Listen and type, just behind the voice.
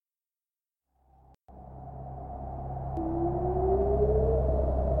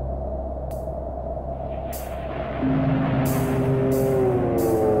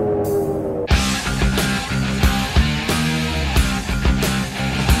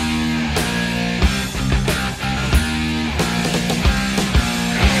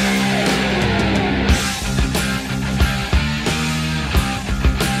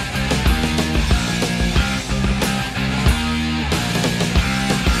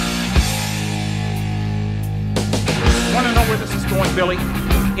Billy,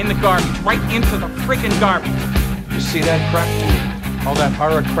 in the garbage, right into the freaking garbage. You see that crap? All that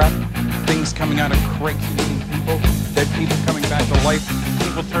horror crap? Things coming out of crates eating people, dead people coming back to life,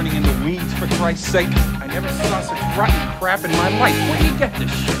 people turning into weeds, for Christ's sake. I never saw such rotten crap in my life. Where do you get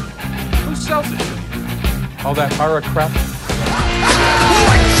this shit? Who sells it to you? All that horror crap?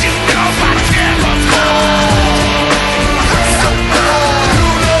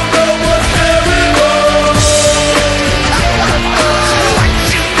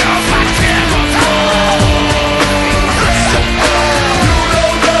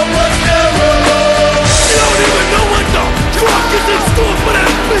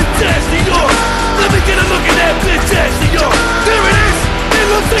 Let me get a look at that bitch ass of yours. There it is. It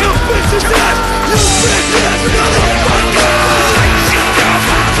looks like a bitch's ass. You bitch ass motherfucker.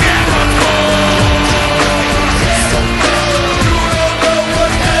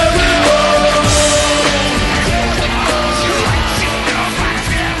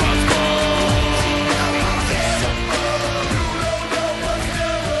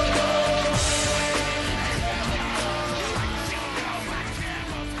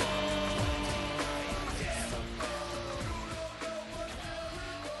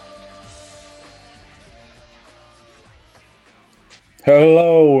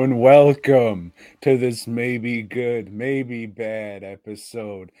 Hello and welcome to this maybe good, maybe bad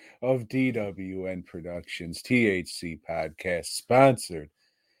episode of DWN Productions THC podcast, sponsored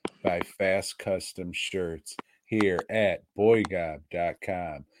by Fast Custom Shirts here at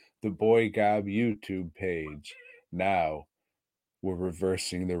BOYGOB.com, the BOYGOB YouTube page. Now we're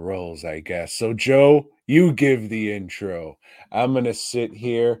reversing the roles, I guess. So Joe, you give the intro. I'm going to sit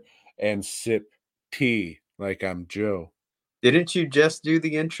here and sip tea like I'm Joe. Didn't you just do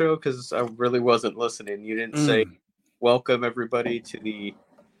the intro? Because I really wasn't listening. You didn't say, welcome everybody to the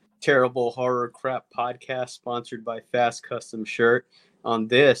Terrible Horror Crap podcast sponsored by Fast Custom Shirt on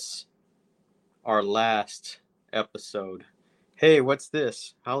this, our last episode. Hey, what's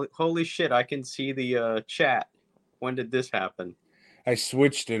this? Holy shit, I can see the chat. When did this happen? I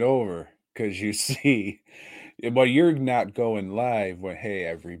switched it over because you see, but you're not going live. When hey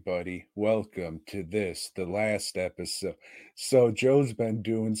everybody, welcome to this, the last episode. So Joe's been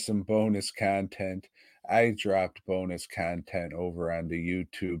doing some bonus content. I dropped bonus content over on the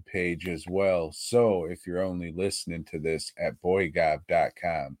YouTube page as well. So if you're only listening to this at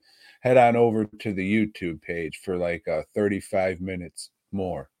BOYGOB.com, head on over to the YouTube page for like 35 minutes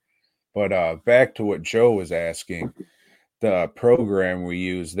more. But back to what Joe was asking. The program we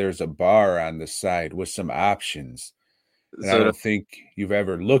use, there's a bar on the side with some options. And I don't think you've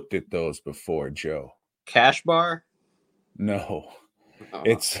ever looked at those before, Joe. Cash bar? No.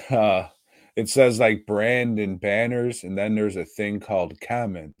 It's it says like brand and banners, and then there's a thing called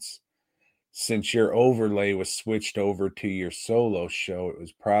comments. Since your overlay was switched over to your solo show, it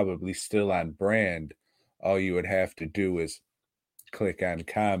was probably still on brand. All you would have to do is click on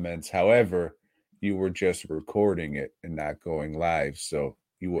comments. However, you were just recording it and not going live, so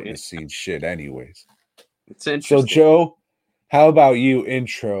you wouldn't have seen shit anyways. It's interesting. So, Joe, how about you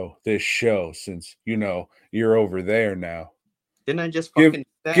intro this show since, you know, you're over there now? Didn't I just fucking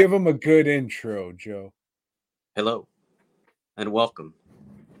give them a good intro, Joe. Hello, and welcome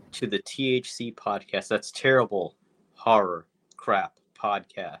to the THC podcast. That's Terrible Horror Crap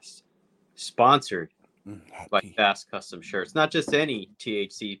podcast, sponsored by Fast Custom Shirts. Not just any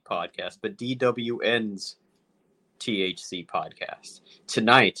THC podcast, but DWN's THC podcast.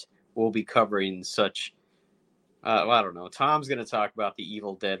 Tonight, we'll be covering such... I don't know. Tom's going to talk about the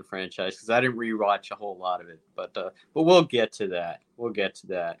Evil Dead franchise because I didn't rewatch a whole lot of it. But we'll get to that. We'll get to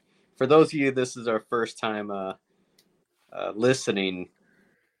that. For those of you, this is our first time listening.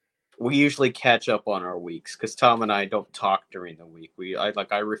 We usually catch up on our weeks because Tom and I don't talk during the week.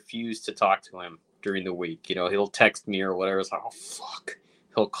 I refuse to talk to him during the week. You know, he'll text me or whatever. It's like, oh, fuck.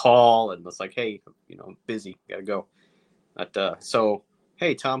 He'll call and it's like, hey, you know, I'm busy. Gotta go. But, so,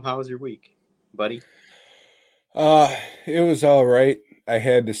 hey, Tom, how was your week, buddy? It was all right. I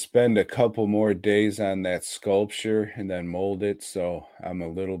had to spend a couple more days on that sculpture and then mold it, so I'm a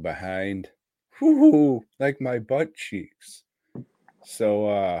little behind. Whoo, like my butt cheeks. So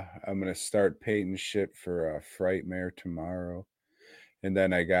I'm gonna start painting shit for Frightmare tomorrow. And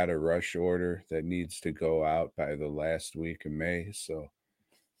then I got a rush order that needs to go out by the last week of May, so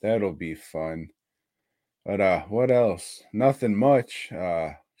that'll be fun. But what else? Nothing much.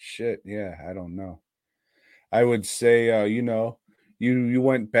 Shit, yeah, I don't know. I would say you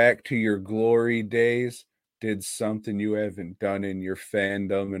went back to your glory days, did something you haven't done in your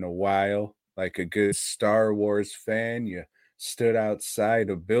fandom in a while, like a good Star Wars fan, you stood outside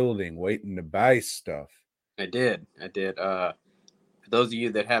a building waiting to buy stuff. I did. For those of you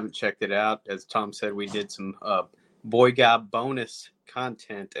that haven't checked it out, as Tom said, we did some BOYGOB bonus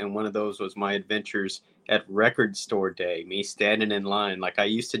content, and one of those was my adventures at Record Store Day, me standing in line like I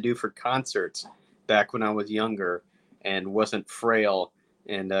used to do for concerts back when I was younger and wasn't frail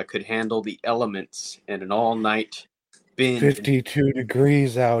and could handle the elements and an all-night binge. 52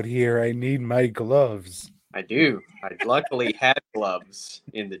 degrees out here. I need my gloves. I do. I luckily had gloves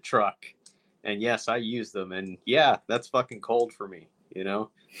in the truck. And yes, I use them. And yeah, that's fucking cold for me, you know?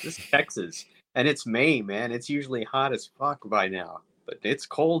 This is Texas. And it's May, man. It's usually hot as fuck by now. But it's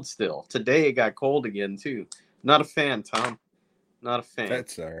cold still. Today it got cold again, too. Not a fan, Tom. Not a fan.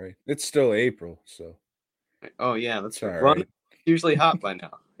 That's all right. It's still April, so. Oh, yeah, that's all right. right. Well, it's usually hot by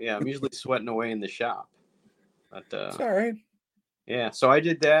now. Yeah, I'm usually sweating away in the shop. But, it's all right. Yeah, so I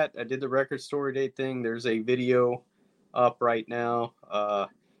did that. I did the Record Store Day thing. There's a video up right now.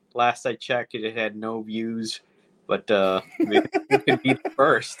 Last I checked, it had no views, but maybe it could be the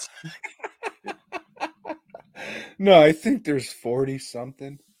first. No, I think there's 40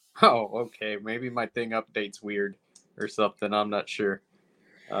 something. Oh, okay. Maybe my thing updates weird or something. I'm not sure.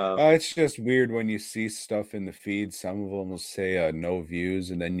 It's just weird when you see stuff in the feed. Some of them will say no views,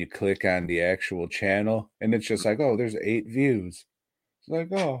 and then you click on the actual channel, and it's just like, oh, there's 8 views. It's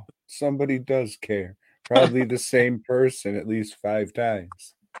like, oh, somebody does care. Probably the same person at least 5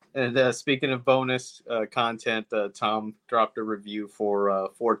 times. And speaking of bonus content, Tom dropped a review for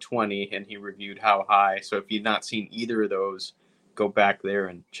 420, and he reviewed How High. So if you've not seen either of those, go back there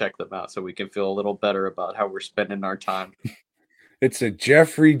and check them out so we can feel a little better about how we're spending our time. It's a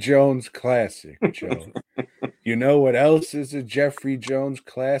Jeffrey Jones classic, Joe. You know what else is a Jeffrey Jones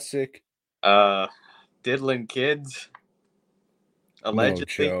classic? Diddlin' Kids.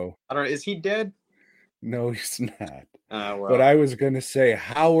 Allegedly. No, Joe. I don't know. Is he dead? No, he's not. Well, but I was going to say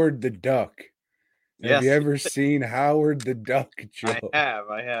Howard the Duck. Yes. Have you ever seen Howard the Duck, Joe?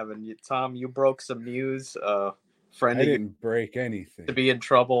 I have. And Tom, you broke some news. Friend I didn't break anything. To be in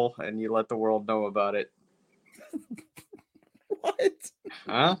trouble, and you let the world know about it. What?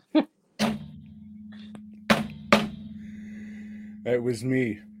 Huh? That was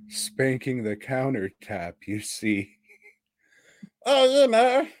me spanking the countertop, you see. Oh,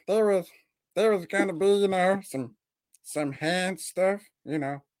 there was gonna be, some hand stuff,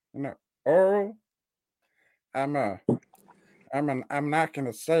 oral. I'm not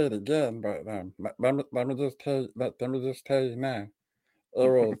gonna say it again, but let me just tell you now.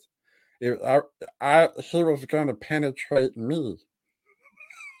 He was gonna penetrate me.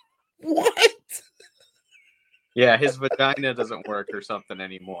 What? Yeah, his vagina doesn't work or something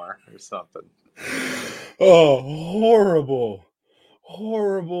anymore or something. Oh, horrible.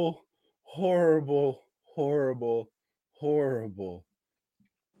 Horrible.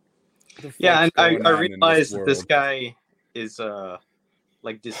 Yeah, and I realized that this guy is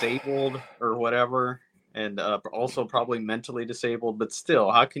like disabled or whatever, and also probably mentally disabled, but still,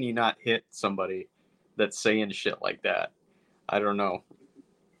 how can you not hit somebody that's saying shit like that? I don't know.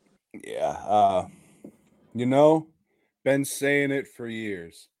 Yeah, been saying it for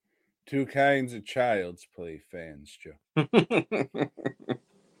years. 2 kinds of Child's Play fans, Joe.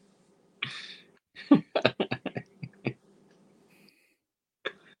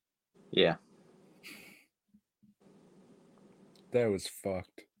 Yeah. That was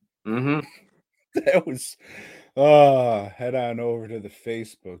fucked. Mm-hmm. That was head on over to the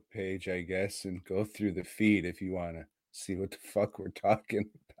Facebook page, I guess, and go through the feed if you want to see what the fuck we're talking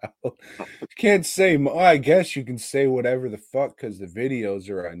about. You can't say, I guess you can say whatever the fuck because the videos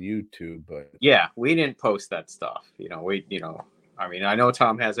are on YouTube, but yeah, we didn't post that stuff. I mean, I know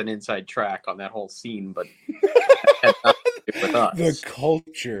Tom has an inside track on that whole scene, but that had nothing to do with us. The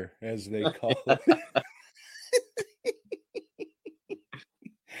culture, as they call it.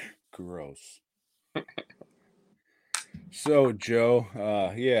 Gross. So, Joe,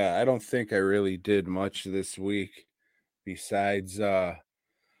 I don't think I really did much this week besides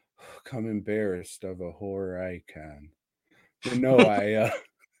come embarrassed of a horror icon.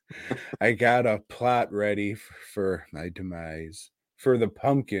 I got a plot ready for my demise for the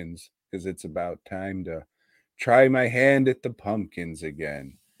pumpkins because it's about time to try my hand at the pumpkins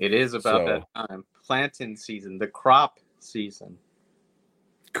again. It is about that time. Planting season, the crop season.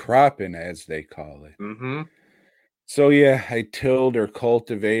 cropping, as they call it. Mm-hmm. So yeah, I tilled or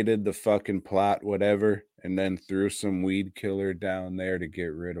cultivated the fucking plot, whatever, and then threw some weed killer down there to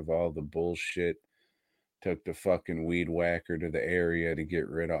get rid of all the bullshit. Took the fucking weed whacker to the area to get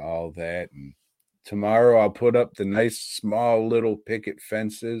rid of all that. And tomorrow I'll put up the nice small little picket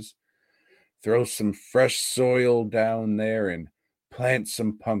fences, throw some fresh soil down there, and plant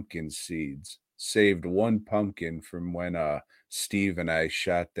some pumpkin seeds. Saved one pumpkin from when Steve and I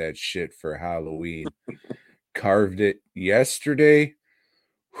shot that shit for Halloween. Carved it yesterday.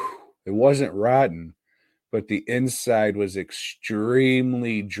 It wasn't rotten, but the inside was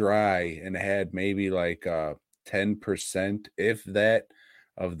extremely dry and had maybe like 10%, if that,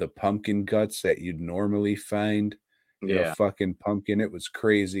 of the pumpkin guts that you'd normally find in a Yeah. fucking pumpkin. It was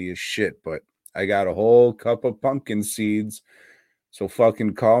crazy as shit, but I got a whole cup of pumpkin seeds. So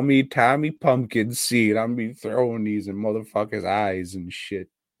fucking call me Tommy Pumpkin Seed. I'm be throwing these in motherfuckers' eyes and shit.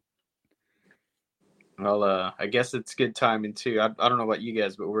 Well, I guess it's good timing too. I don't know about you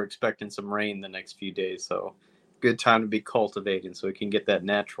guys, but we're expecting some rain the next few days, so good time to be cultivating so we can get that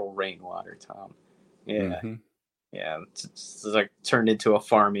natural rainwater, Tom. Yeah, Mm-hmm. yeah. It's like turned into a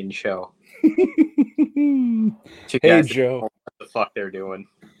farming show. Two Hey, guys that Joe. don't know what the fuck they're doing.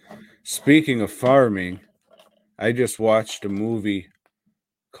 Speaking of farming, I just watched a movie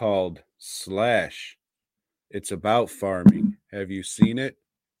called Slash. It's about farming. Have you seen it?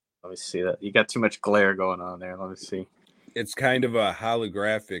 Let me see that. You got too much glare going on there. Let me see. It's kind of a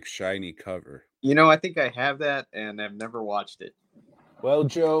holographic, shiny cover. You know, I think I have that, and I've never watched it. Well,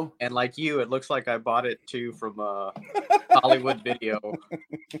 Joe. And like you, it looks like I bought it too from Hollywood Video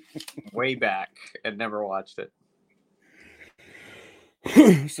way back and never watched it.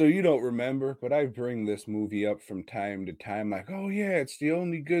 So you don't remember, but I bring this movie up from time to time, like, oh yeah, it's the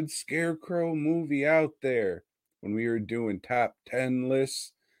only good Scarecrow movie out there. When we were doing top 10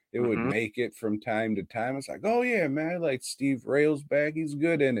 lists, it would make it from time to time. It's like, oh yeah, man, I like Steve Railsback. He's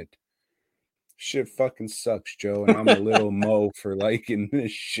good in it. Shit fucking sucks, Joe, and I'm a little mo for liking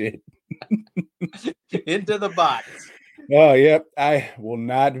this shit. Into the box. Oh, yep. I will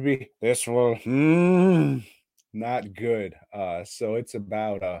not be. This will not good. So it's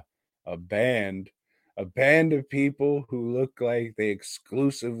about a band of people who look like they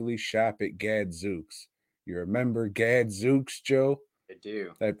exclusively shop at Gadzooks. You remember Gadzooks, Joe? I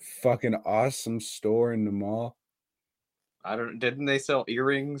do. That fucking awesome store in the mall. Didn't they sell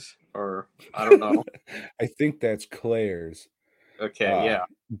earrings or I don't know. I think that's Claire's. Okay, yeah.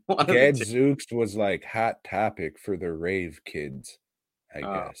 Gadzooks was like Hot Topic for the rave kids, I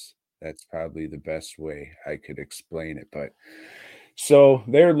guess. That's probably the best way I could explain it. But so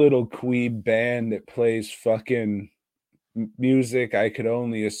their little queeb band that plays fucking music I could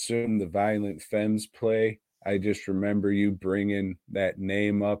only assume the Violent Femmes play. I just remember you bringing that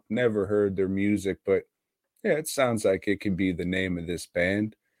name up. Never heard their music, but yeah, it sounds like it could be the name of this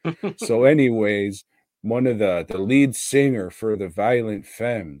band. So anyways, one of the lead singer for the Violent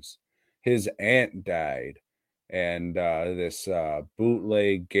Femmes, his aunt died. And this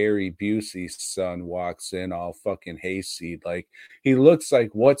bootleg Gary Busey's son walks in all fucking hayseed. Like, he looks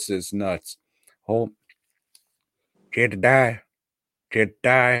like what's his nuts. Oh, Jedediah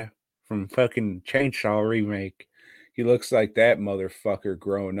from fucking Chainsaw Remake. He looks like that motherfucker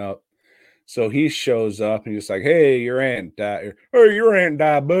growing up. So he shows up and he's like, hey, your aunt died. Hey, your aunt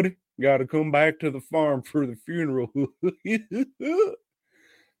died, buddy. Gotta come back to the farm for the funeral.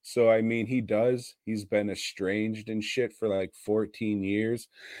 So, I mean, he does. He's been estranged and shit for like 14 years.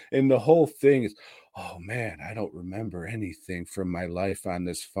 And the whole thing is, oh man, I don't remember anything from my life on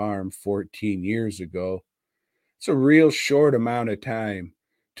this farm 14 years ago. It's a real short amount of time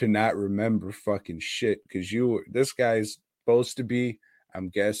to not remember fucking shit. Because this guy's supposed to be, I'm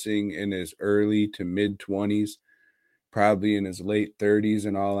guessing, in his early to mid 20s, probably in his late 30s,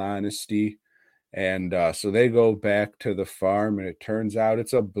 in all honesty. And so they go back to the farm, and it turns out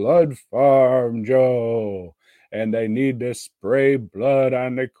it's a blood farm, Joe. And they need to spray blood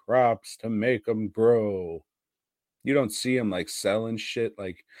on the crops to make them grow. You don't see them like selling shit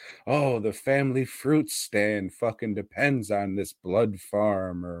like, oh, the family fruit stand fucking depends on this blood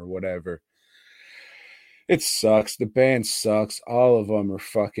farm or whatever. It sucks. The band sucks. All of them are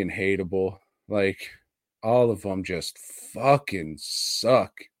fucking hateable. Like, all of them just fucking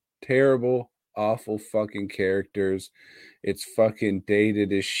suck. Terrible, awful fucking characters. It's fucking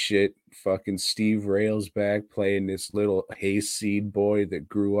dated as shit. fucking Steve Railsback playing this little hayseed boy that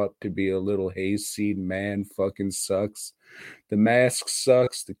grew up to be a little hayseed man fucking sucks. The Mask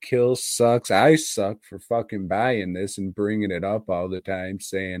sucks. The Kill sucks. I suck for fucking buying this and bringing it up all the time,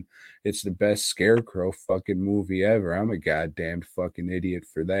 saying it's the best Scarecrow fucking movie ever. I'm a goddamn fucking idiot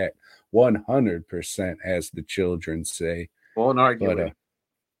for that. 100%, as the children say. Won't argue But it.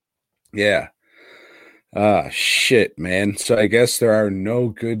 yeah. Ah, shit, man. So I guess there are no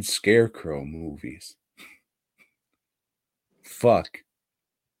good Scarecrow movies. Fuck.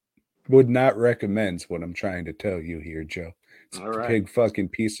 Would not recommend what I'm trying to tell you here, Joe. It's All a right. big fucking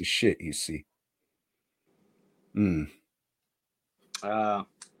piece of shit, you see. I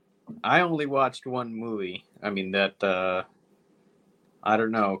only watched one movie. I mean, that, I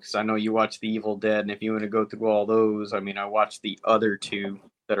don't know, because I know you watched The Evil Dead, and if you want to go through all those, I mean, I watched the other two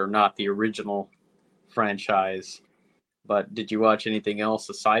that are not the original franchise. But did you watch anything else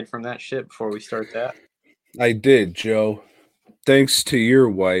aside from that shit before we start that? I did, Joe. Thanks to your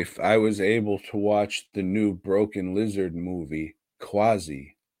wife, I was able to watch the new Broken Lizard movie,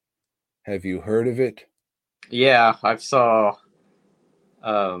 Quasi. Have you heard of it? Yeah, I've saw,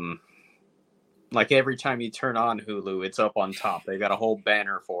 um, like every time you turn on Hulu, it's up on top. They got a whole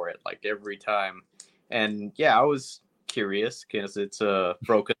banner for it, like every time. And yeah, I was curious because it's a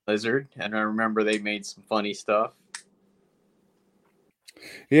Broken Lizard, and I remember they made some funny stuff.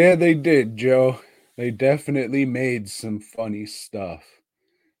 Yeah, they did, Joe. They definitely made some funny stuff.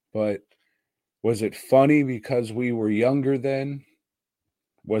 But was it funny because we were younger then?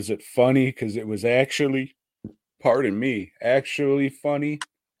 Was it funny because it was actually, pardon me, actually funny?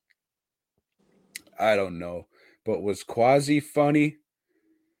 I don't know. But was Quasi funny?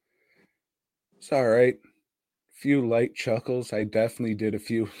 It's all right. Few light chuckles. I definitely did a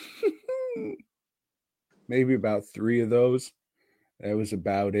few. Maybe about 3 of those. That was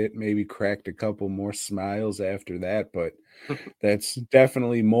about it. Maybe cracked a couple more smiles after that, but that's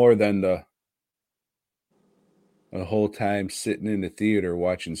definitely more than the whole time sitting in the theater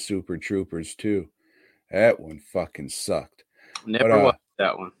watching Super Troopers 2. That one fucking sucked. Never watched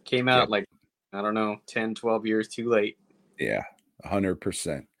that one. Came out yeah. like, I don't know, 10, 12 years too late. Yeah,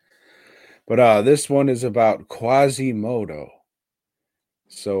 100%. But this one is about Quasimodo.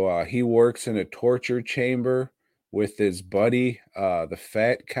 So he works in a torture chamber with his buddy, the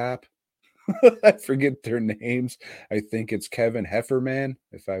fat cop. I forget their names. I think it's Kevin Hefferman,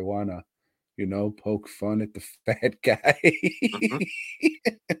 if I want to, poke fun at the fat guy.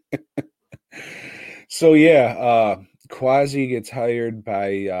 So yeah, Quasi gets hired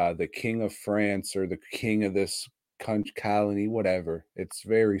by the king of France or the king of this colony, whatever. It's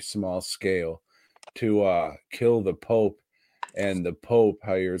very small scale, to kill the Pope, and the Pope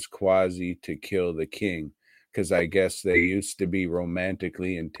hires Quasi to kill the king, because I guess they used to be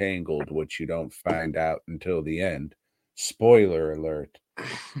romantically entangled, which you don't find out until the end. Spoiler alert.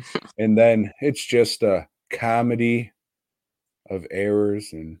 And then it's just a comedy of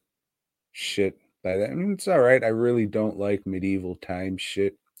errors and shit by that. I mean, it's all right. I really don't like medieval time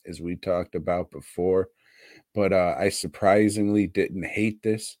shit, as we talked about before. But I surprisingly didn't hate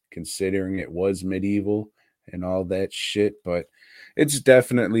this, considering it was medieval and all that shit. But it's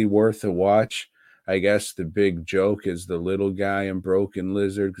definitely worth a watch. I guess the big joke is the little guy in Broken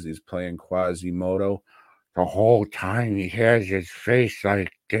Lizard, because he's playing Quasimodo. The whole time he has his face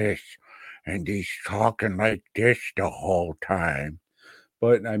like this, and he's talking like this the whole time.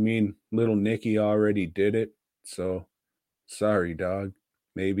 But I mean, little Nicky already did it, so sorry, dog.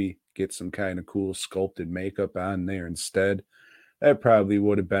 Maybe get some kind of cool sculpted makeup on there instead. That probably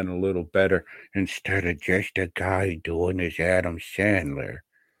would have been a little better instead of just a guy doing his Adam Sandler.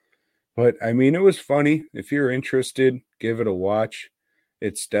 But I mean, it was funny. If you're interested, give it a watch.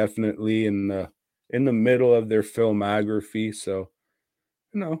 It's definitely in the middle of their filmography, so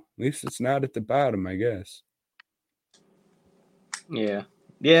at least it's not at the bottom, I guess. Yeah.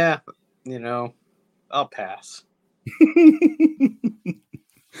 Yeah. I'll pass.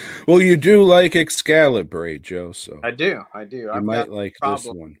 Well, you do like Excalibur, Joe, so I do. you might like this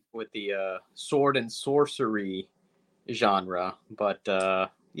one. With the sword and sorcery genre, but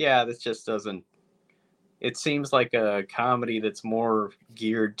yeah, this just doesn't. It seems like a comedy that's more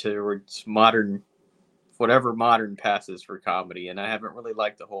geared towards whatever modern passes for comedy, and I haven't really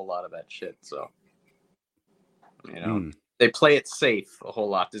liked a whole lot of that shit. So, they play it safe a whole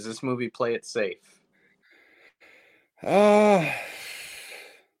lot. Does this movie play it safe?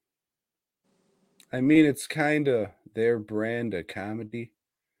 I mean, it's kind of their brand of comedy.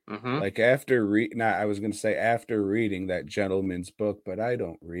 Mm-hmm. Like after I was going to say after reading that gentleman's book, but I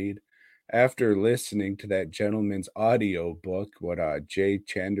don't read. after listening to that gentleman's audio book, Jay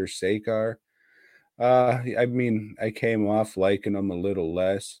Chandrasekhar, I mean, I came off liking him a little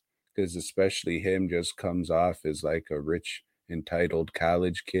less because especially him just comes off as like a rich, entitled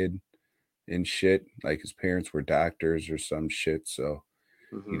college kid and shit. Like his parents were doctors or some shit, so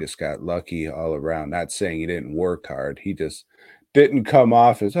he just got lucky all around. Not saying he didn't work hard. He just didn't come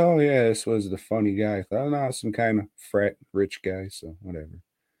off as, oh yeah, this was the funny guy. I thought, no, some kind of frat rich guy, so whatever.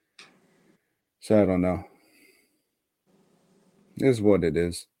 So I don't know. It is what it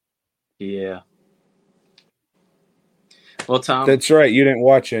is. Yeah. Well, Tom. That's right. You didn't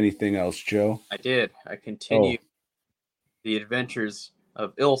watch anything else, Joe. I did. I continued the adventures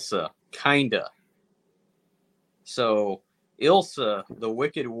of Ilsa, kinda. So, Ilsa, the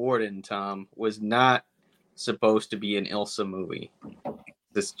Wicked Warden, Tom, was not supposed to be an Ilsa movie.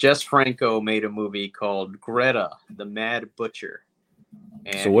 This Jess Franco made a movie called Greta, the Mad Butcher.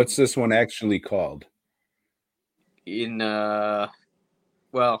 And so what's this one actually called? Well,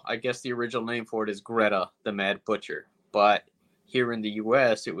 I guess the original name for it is Greta, the Mad Butcher. But here in the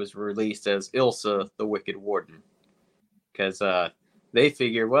U.S., it was released as Ilsa, the Wicked Warden. Because they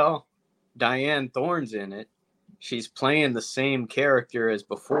figure, well, Diane Thorne's in it. She's playing the same character as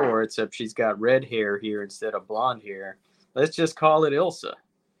before, except she's got red hair here instead of blonde hair. Let's just call it Ilsa.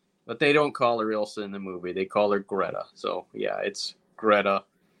 But they don't call her Ilsa in the movie. They call her Greta. So, yeah, it's Greta.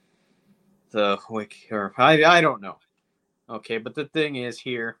 I don't know. Okay, but the thing is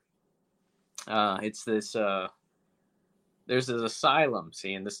here, it's this, there's this asylum,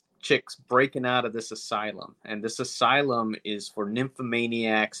 see, and this chick's breaking out of this asylum. And this asylum is for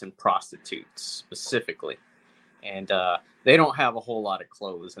nymphomaniacs and prostitutes, specifically. And they don't have a whole lot of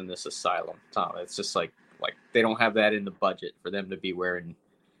clothes in this asylum, Tom. It's just like they don't have that in the budget for them to be wearing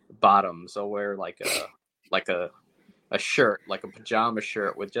bottoms. They'll wear like a shirt, like a pajama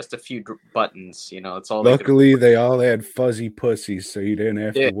shirt with just a few buttons. You know, it's all. Luckily, they all had fuzzy pussies, so you didn't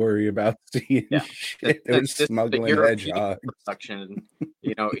have to worry about seeing shit. It was smuggling hedgehogs. Production,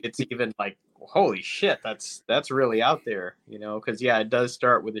 you know, it's even like, holy shit, that's really out there. You know, because it does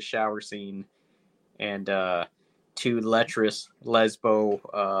start with a shower scene, and two lecherous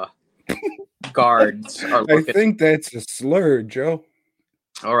lesbo guards are looking. I think that's a slur, Joe.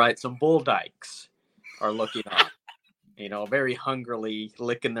 All right, some bull dykes are looking on. You know, very hungrily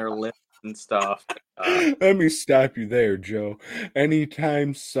licking their lips and stuff. Let me stop you there, Joe.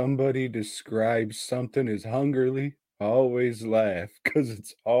 Anytime somebody describes something as hungrily, I always laugh because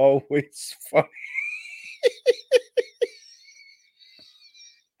it's always funny.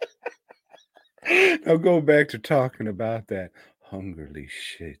 Now go back to talking about that hungrily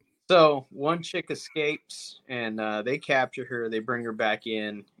shit. So one chick escapes and they capture her. They bring her back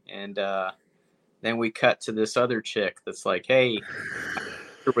in and then we cut to this other chick that's like, hey, my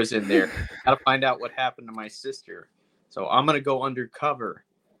sister was in there. Got to find out what happened to my sister. So I'm going to go undercover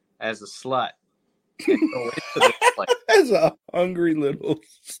as a slut. And go into this place. As a hungry little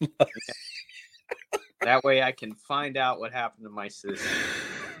slut. That way I can find out what happened to my sister.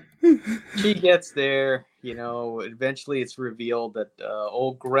 She gets there, you know, eventually it's revealed that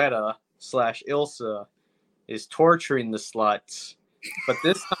old Greta / Ilsa is torturing the sluts. But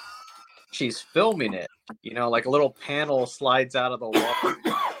this time, she's filming it, you know, like a little panel slides out of the wall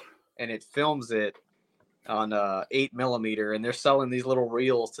and it films it on 8mm, and they're selling these little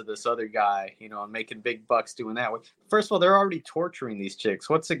reels to this other guy, you know, and making big bucks doing that. First of all, they're already torturing these chicks.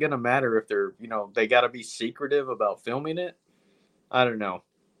 What's it going to matter if they're, you know, they got to be secretive about filming it? I don't know.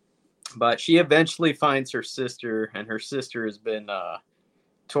 But she eventually finds her sister, and her sister has been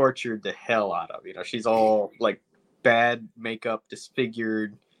tortured the hell out of. You know, she's all like bad makeup,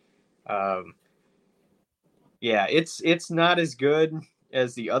 disfigured. Yeah, it's not as good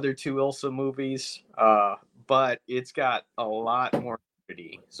as the other two Ilsa movies, but it's got a lot more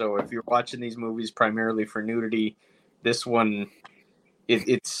nudity. So if you're watching these movies primarily for nudity, this one,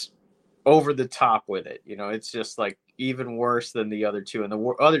 it's over the top with it. You know, it's just like even worse than the other two. And the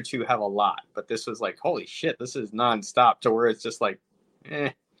other two have a lot, but this was like, holy shit, this is nonstop to where it's just like,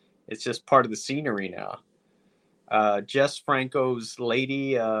 it's just part of the scenery now. Jess Franco's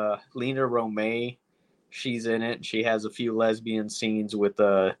lady, Lena Romay, she's in it. She has a few lesbian scenes with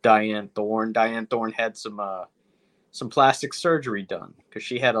Diane Thorne. Diane Thorne had some plastic surgery done because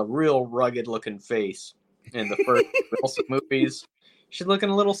she had a real rugged looking face in the first Wilson movies. She's looking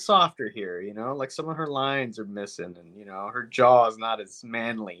a little softer here, you know, like some of her lines are missing, and you know, her jaw is not as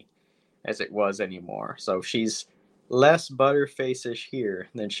manly as it was anymore. So she's less butterface-ish here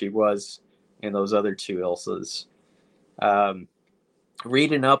than she was in those other two Ilsas.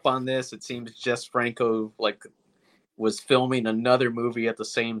 Reading up on this, it seems Jess Franco like was filming another movie at the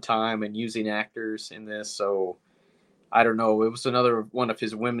same time and using actors in this. So I don't know. It was another one of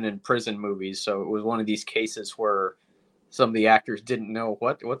his women in prison movies. So it was one of these cases where some of the actors didn't know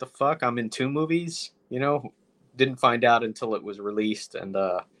what the fuck, I'm in 2 movies, didn't find out until it was released. And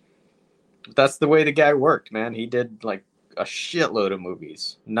that's the way the guy worked, man. He did like a shitload of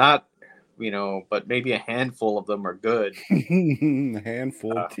movies, not, but maybe a handful of them are good.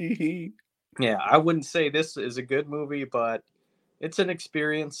 Handful. Yeah, I wouldn't say this is a good movie, but it's an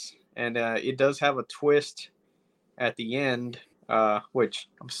experience, and it does have a twist at the end, which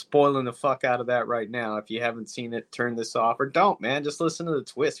I'm spoiling the fuck out of that right now. If you haven't seen it, turn this off or don't, man. Just listen to the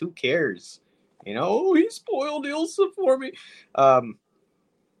twist. Who cares? Oh, he spoiled Ilsa for me.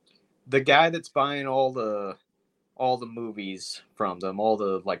 The guy that's buying all the movies from them, all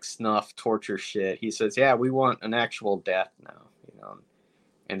the like snuff torture shit, he says, yeah, we want an actual death now,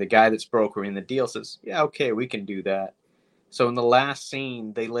 and the guy that's brokering the deal says, yeah, okay, we can do that. So in the last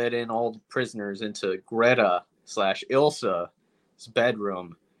scene, they let in all the prisoners into Greta/Ilsa's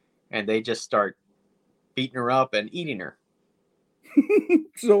bedroom, and they just start beating her up and eating her.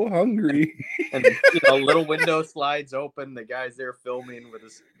 So hungry. And little window slides open. The guy's there filming with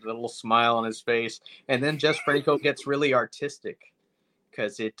his little smile on his face, and then Jess Franco gets really artistic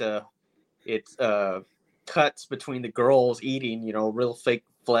because it cuts between the girls eating, real fake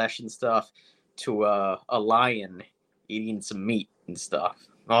flesh and stuff, to a lion eating some meat and stuff.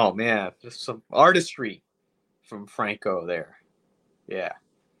 Oh man, just some artistry from Franco there. Yeah.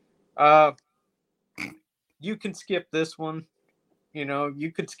 You can skip this one.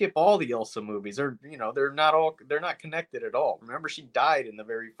 You could skip all the Ilsa movies. They're not connected at all. Remember, she died in the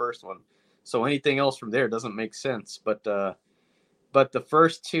very first one, so anything else from there doesn't make sense. But the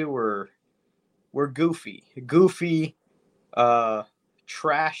first 2 were goofy,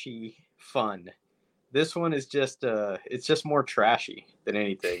 trashy, fun. This one is just it's just more trashy than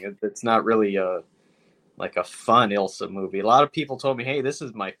anything. It's not really like a fun Ilsa movie. A lot of people told me, "Hey, this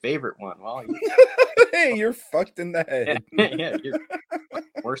is my favorite one." Well, hey, you're fucked in the head. Yeah, you're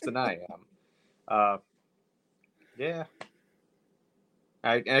worse than I am. Yeah.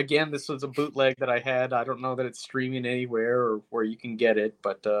 Again, this was a bootleg that I had. I don't know that it's streaming anywhere or where you can get it,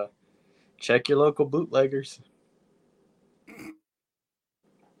 but check your local bootleggers.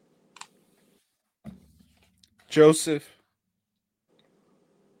 Joseph,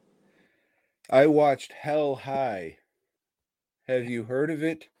 I watched Hell High. Have you heard of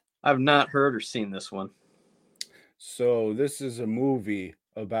it? I've not heard or seen this one. So this is a movie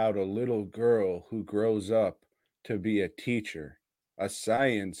about a little girl who grows up to be a teacher, a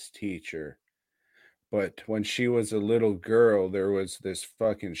science teacher. But when she was a little girl, there was this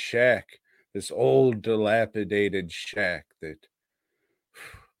fucking shack, this old dilapidated shack that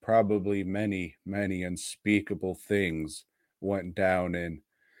probably many, many unspeakable things went down in.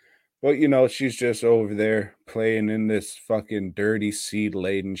 But, she's just over there playing in this fucking dirty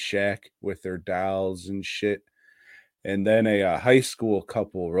seed-laden shack with her dolls and shit. And then a high school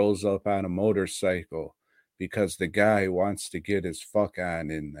couple rolls up on a motorcycle because the guy wants to get his fuck on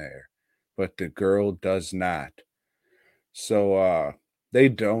in there, but the girl does not. So they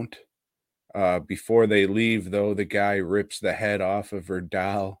don't. Before they leave, though, the guy rips the head off of her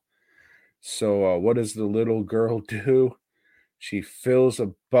doll. So what does the little girl do? She fills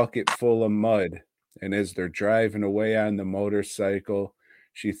a bucket full of mud, and as they're driving away on the motorcycle,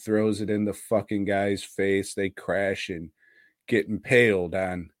 she throws it in the fucking guy's face. They crash and get impaled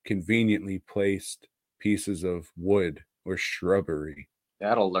on conveniently placed pieces of wood or shrubbery.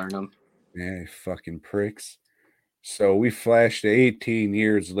 That'll learn them. Yeah, fucking pricks. So we flash to 18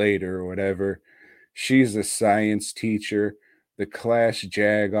 years later or whatever. She's a science teacher. The class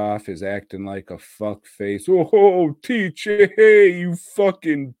jagoff is acting like a fuck face. Oh, teacher, hey, you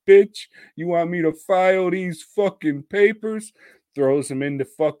fucking bitch. You want me to file these fucking papers? Throws him into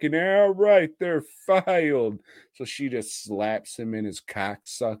fucking air. All right, they're filed. So she just slaps him in his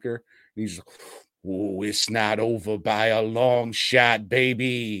cocksucker. And he's like, oh, it's not over by a long shot,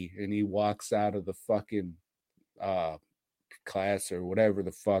 baby. And he walks out of the fucking class or whatever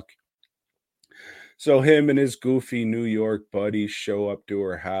the fuck. So him and his goofy New York buddies show up to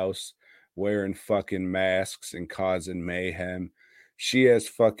her house wearing fucking masks and causing mayhem. She has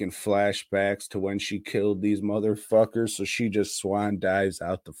fucking flashbacks to when she killed these motherfuckers, so she just swan dives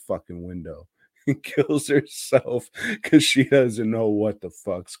out the fucking window and kills herself because she doesn't know what the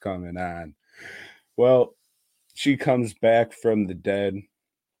fuck's coming on. Well, she comes back from the dead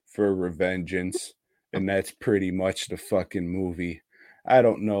for revengeance, and that's pretty much the fucking movie. I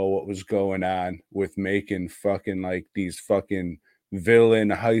don't know what was going on with making fucking like these fucking villain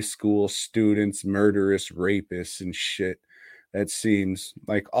high school students, murderous rapists and shit. That seems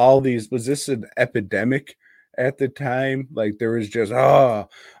like all these, was this an epidemic at the time? Like there was just,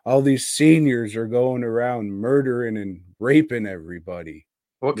 all these seniors are going around murdering and raping everybody.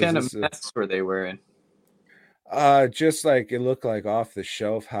 What Was kind of this masks were they wearing? just like it looked like off the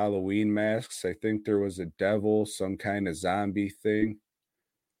shelf Halloween masks. I think there was a devil, some kind of zombie thing.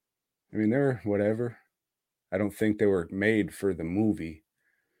 I mean, they're whatever. I don't think they were made for the movie,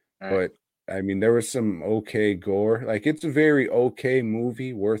 All right. but I mean, there was some okay gore. Like, it's a very okay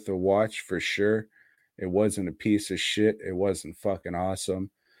movie, worth a watch for sure. It wasn't a piece of shit. It wasn't fucking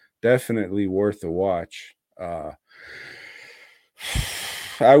awesome. Definitely worth a watch. I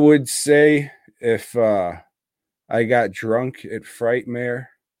would say if I got drunk at Frightmare,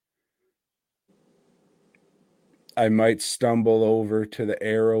 I might stumble over to the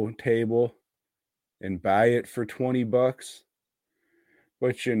Arrow table and buy it for $20.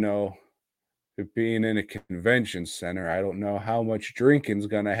 But you know, it being in a convention center, I don't know how much drinking's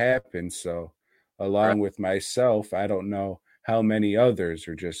gonna happen. So, along with myself, I don't know how many others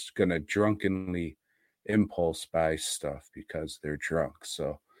are just gonna drunkenly impulse buy stuff because they're drunk.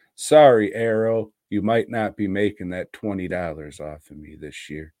 So, sorry, Arrow, you might not be making that $20 off of me this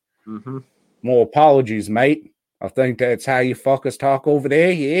year. Mm-hmm. More apologies, mate. I think that's how you fuckers talk over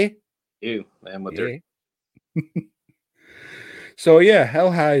there, yeah? Ew, and what Yeah. So yeah,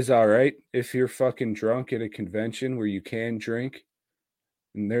 Hell High's all right if you're fucking drunk at a convention where you can drink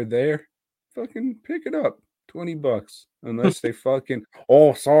and they're there. Fucking pick it up, $20. Unless they fucking,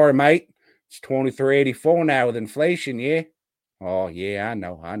 oh sorry mate, it's $23.84 now with inflation, yeah. Oh yeah, I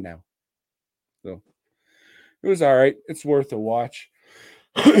know. So it was all right. It's worth a watch.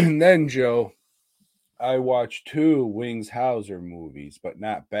 And then Joe, I watched 2 Wings Hauser movies, but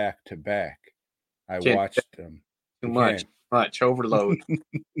not back to back. I watched them. Too much overload.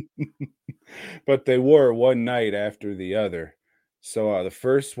 But they were one night after the other. So the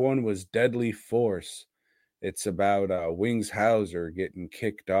first one was Deadly Force. It's about Wings Hauser getting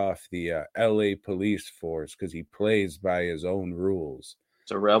kicked off the LA police force because he plays by his own rules.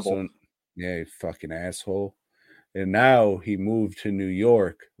 It's a rebel. So, yeah, fucking asshole. And now he moved to New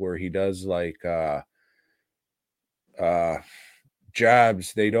York where he does like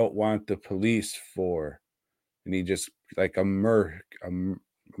jobs they don't want the police for. And he just like I don't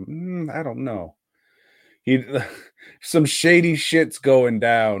know. He some shady shit's going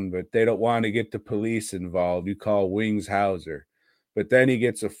down, but they don't want to get the police involved. You call Wings Hauser. But then he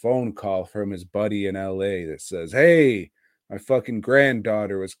gets a phone call from his buddy in LA that says, "Hey, my fucking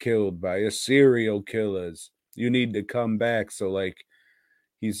granddaughter was killed by a serial killers. You need to come back." So like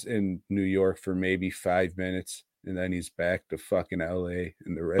he's in New York for maybe 5 minutes and then he's back to fucking LA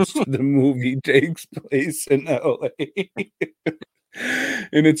and the rest of the movie takes place in LA.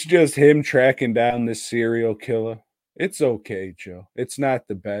 And it's just him tracking down this serial killer. It's okay, Joe. It's not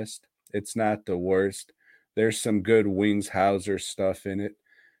the best. It's not the worst. There's some good Wings Hauser stuff in it.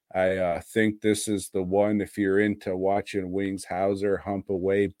 I think this is the one, if you're into watching Wings Hauser hump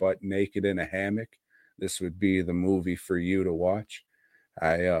away butt naked in a hammock, this would be the movie for you to watch.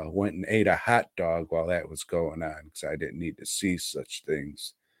 I went and ate a hot dog while that was going on because I didn't need to see such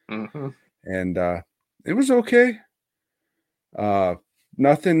things. Mm-hmm. And it was okay.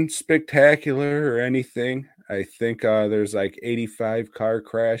 Nothing spectacular or anything. I think there's like 85 car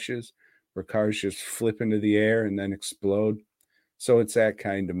crashes where cars just flip into the air and then explode. So it's that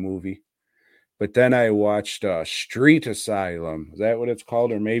kind of movie. But then I watched Street Asylum. Is that what it's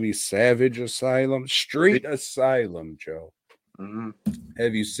called? Or maybe Savage Asylum? Street Asylum, Joe. Mm-hmm.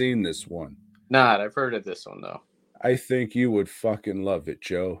 Have you seen this one? Not. I've heard of this one, though. I think you would fucking love it,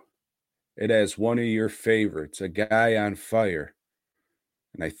 Joe. It has one of your favorites, a guy on fire.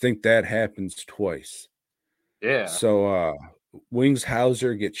 And I think that happens twice. Yeah. So Wings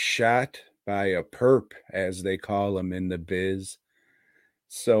Hauser gets shot by a perp, as they call him in the biz.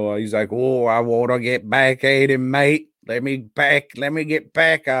 So he's like, "Oh, I want to get back at him, mate. Let me get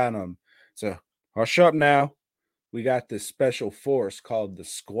back on him." So hush up now. We got this special force called the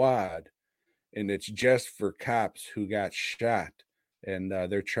Squad, and it's just for cops who got shot, and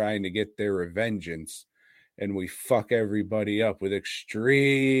they're trying to get their revengeance. And we fuck everybody up with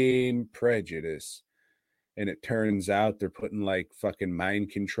extreme prejudice. And it turns out they're putting like fucking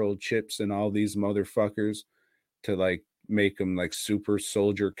mind control chips in all these motherfuckers to like make them like super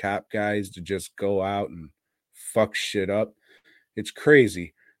soldier cop guys to just go out and fuck shit up. It's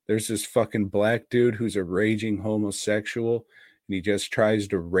crazy. There's this fucking black dude who's a raging homosexual and he just tries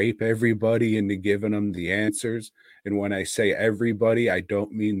to rape everybody into giving them the answers. And when I say everybody, I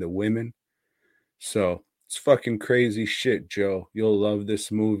don't mean the women. So It's fucking crazy shit, Joe. You'll love this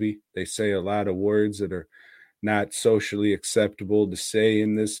movie. They say a lot of words that are not socially acceptable to say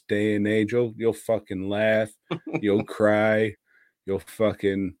in this day and age. You'll fucking laugh. You'll cry. You'll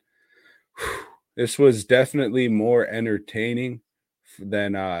fucking... This was definitely more entertaining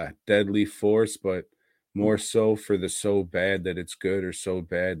than Deadly Force, but more so for the so bad that it's good or so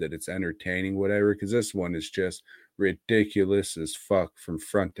bad that it's entertaining, whatever, because this one is just ridiculous as fuck from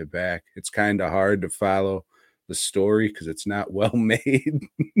front to back. It's kind of hard to follow the story because it's not well made.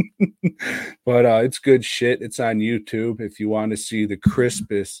 But it's good shit. It's on YouTube if you want to see the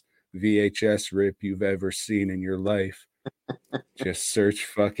crispest VHS rip you've ever seen in your life. Just search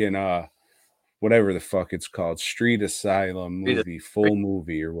fucking whatever the fuck it's called, Street Asylum movie, full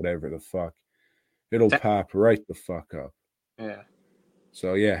movie, or whatever the fuck. It'll pop right the fuck up. Yeah.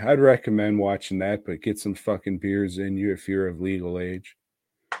 So yeah, I'd recommend watching that, but get some fucking beers in you if you're of legal age.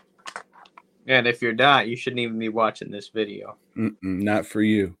 And if you're not, you shouldn't even be watching this video. Not for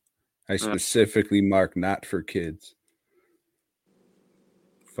you. I specifically mark not for kids.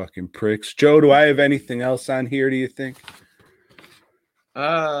 Fucking pricks. Joe, do I have anything else on here, do you think?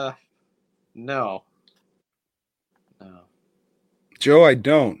 No. Joe, I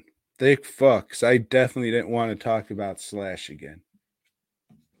don't. Thick fucks. I definitely didn't want to talk about Slash again.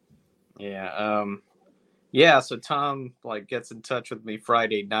 Yeah. Yeah, so Tom gets in touch with me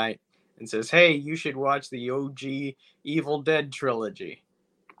Friday night and says, "Hey, you should watch the OG Evil Dead trilogy."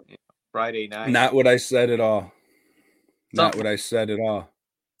 Friday night. Not what I said at all. Not what I said at all.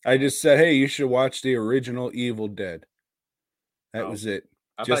 I just said, hey, you should watch the original Evil Dead. That was it.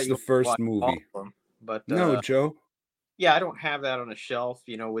 Just the first movie. But no, Joe. Yeah, I don't have that on a shelf,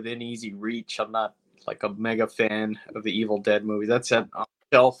 within easy reach. I'm not a mega fan of the Evil Dead movies. That's on a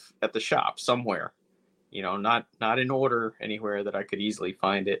shelf at the shop somewhere. Not in order anywhere that I could easily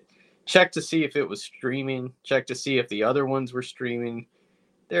find it. Check to see if it was streaming. Check to see if the other ones were streaming.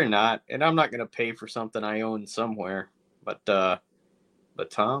 They're not, and I'm not going to pay for something I own somewhere. But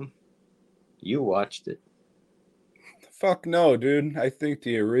Tom, you watched it. Fuck no, dude. I think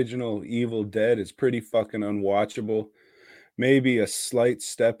the original Evil Dead is pretty fucking unwatchable. Maybe a slight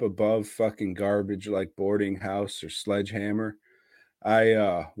step above fucking garbage like Boarding House or Sledgehammer.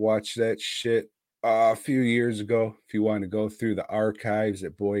 I watched that shit a few years ago. If you want to go through the archives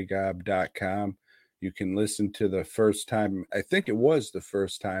at BOYGOB.com, you can listen to the first time. I think it was the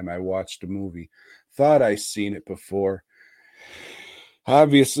first time I watched a movie. Thought I seen it before.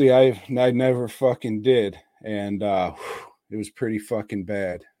 Obviously, I never fucking did. And it was pretty fucking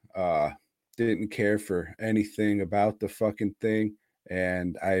bad. Didn't care for anything about the fucking thing.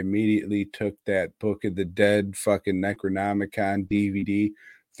 And I immediately took that Book of the Dead fucking Necronomicon DVD,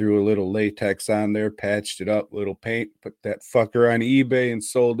 threw a little latex on there, patched it up, little paint, put that fucker on eBay and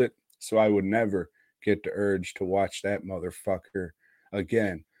sold it. So I would never get the urge to watch that motherfucker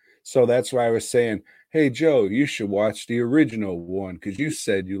again. So that's why I was saying, hey, Joe, you should watch the original one because you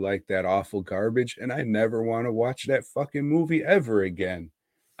said you like that awful garbage, and I never want to watch that fucking movie ever again.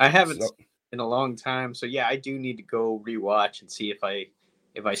 I haven't seen it in a long time, so yeah, I do need to go rewatch and see if I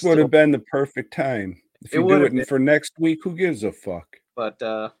would have been the perfect time. If you do it for next week, who gives a fuck? But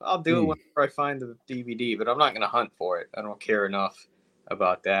I'll do it whenever I find the DVD, but I'm not going to hunt for it. I don't care enough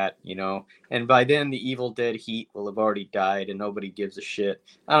about that, and by then the Evil Dead heat will have already died and nobody gives a shit.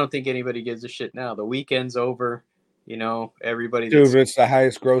 I don't think anybody gives a shit now. The weekend's over, everybody. Dude, it's the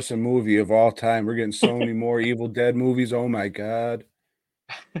highest grossing movie of all time. We're getting so many more Evil Dead movies. Oh my god.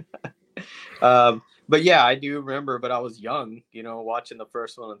 But yeah, I do remember, but I was young, watching the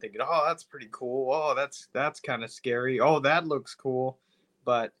first one and thinking, oh, that's pretty cool. Oh, that's kind of scary. Oh, that looks cool.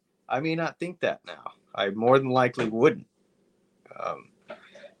 But I may not think that now. I more than likely wouldn't.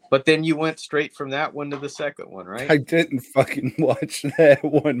 But then you went straight from that one to the second one, right? I didn't fucking watch that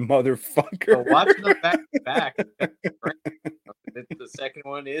one, motherfucker. So watch them back to back. The second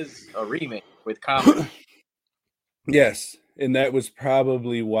one is a remake with comedy. Yes, and that was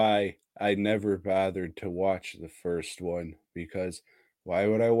probably why I never bothered to watch the first one, because why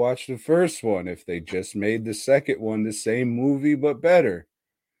would I watch the first one if they just made the second one the same movie but better?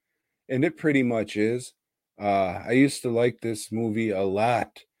 And it pretty much is. I used to like this movie a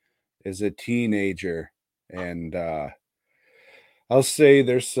lot as a teenager, and I'll say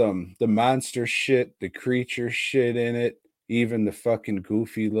there's the monster shit, the creature shit in it, even the fucking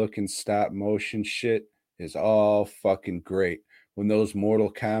goofy looking stop motion shit is all fucking great. When those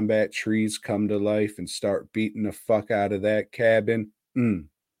Mortal Kombat trees come to life and start beating the fuck out of that cabin,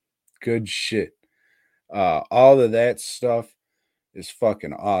 good shit. All of that stuff is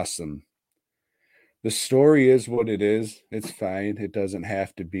fucking awesome. The story is what it is. It's fine. It doesn't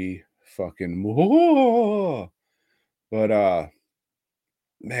have to be fucking whoa. But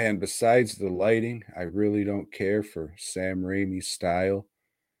man, besides the lighting, I really don't care for Sam Raimi's style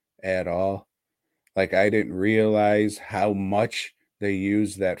at all. Like, I didn't realize how much they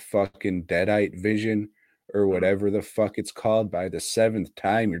use that fucking Deadite vision or whatever the fuck it's called by the 7th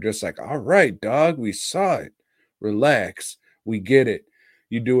time. You're just like, all right, dog, we saw it. Relax. We get it.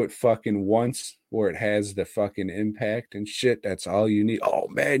 You do it fucking once where it has the fucking impact and shit. That's all you need. Oh,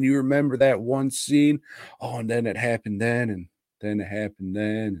 man, you remember that one scene? Oh, and then it happened then, and then it happened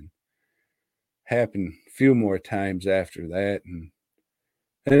then, and happened a few more times after that, and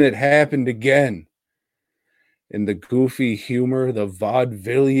then it happened again. And the goofy humor, the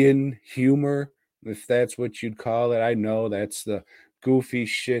vaudevillian humor, if that's what you'd call it. I know that's the goofy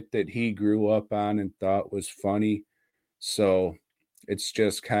shit that he grew up on and thought was funny. So it's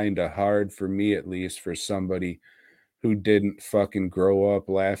just kind of hard for me, at least, for somebody who didn't fucking grow up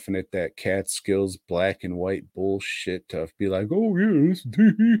laughing at that Catskills black and white bullshit to be like, oh, yes.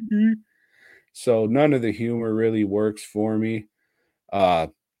 So none of the humor really works for me.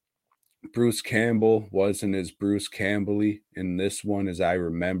 Bruce Campbell wasn't as Bruce Campbell-y in this one as I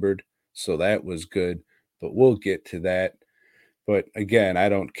remembered, so that was good, but we'll get to that. But again, I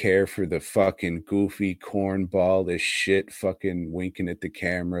don't care for the fucking goofy cornball as shit, fucking winking at the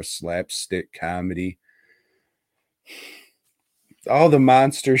camera, slapstick comedy. All the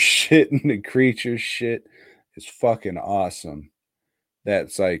monster shit and the creature shit is fucking awesome.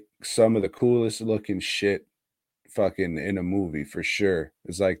 That's like some of the coolest looking shit fucking in a movie for sure.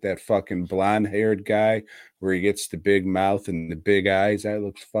 It's like that fucking blonde haired guy where he gets the big mouth and the big eyes. That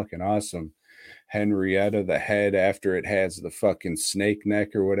looks fucking awesome. Henrietta, the head after it has the fucking snake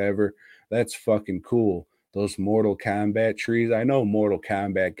neck or whatever. That's fucking cool. Those Mortal Kombat trees. I know Mortal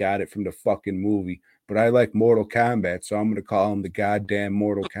Kombat got it from the fucking movie, but I like Mortal Kombat, so I'm going to call them the goddamn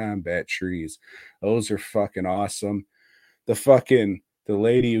Mortal Kombat trees. Those are fucking awesome. The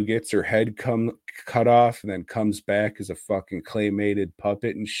lady who gets her head cut off and then comes back as a fucking claymated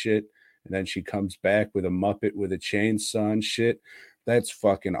puppet and shit, and then she comes back with a Muppet with a chainsaw and shit. That's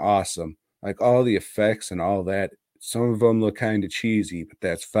fucking awesome. Like all the effects and all that. Some of them look kind of cheesy, but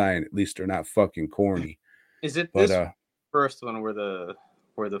that's fine. At least they're not fucking corny. Is it this first one where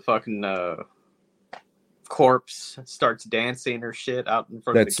the fucking corpse starts dancing or shit out in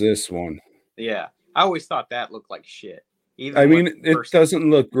front That's of the... this one. Yeah. I always thought that looked like shit. I mean, it doesn't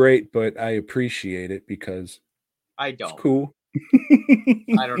look great, but I appreciate it because I don't. It's cool.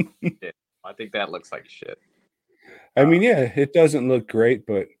 I don't know. I think that looks like shit. I mean, yeah, it doesn't look great,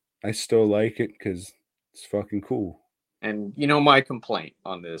 but I still like it because it's fucking cool. And you know, my complaint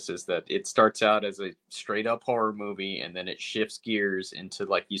on this is that it starts out as a straight up horror movie and then it shifts gears into,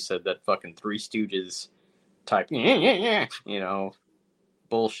 like you said, that fucking Three Stooges type, you know,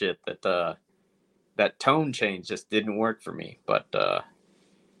 bullshit that tone change just didn't work for me. But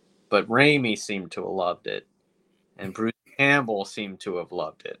Raimi seemed to have loved it. And Bruce Campbell seemed to have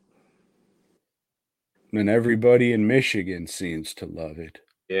loved it. And everybody in Michigan seems to love it.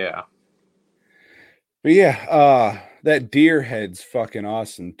 Yeah. But yeah, that deer head's fucking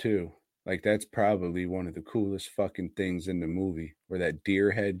awesome too. Like that's probably one of the coolest fucking things in the movie, where that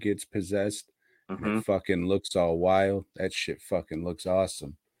deer head gets possessed and it fucking looks all wild. That shit fucking looks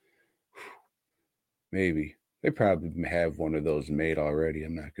awesome. Maybe. They probably have one of those made already.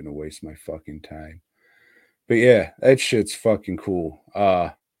 I'm not gonna waste my fucking time. But yeah, that shit's fucking cool.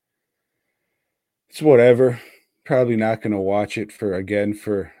 It's whatever. Probably not gonna watch it for a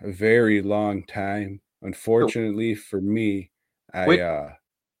very long time. Unfortunately for me,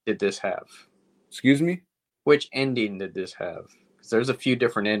 did this have? Excuse me? Which ending did this have? Because there's a few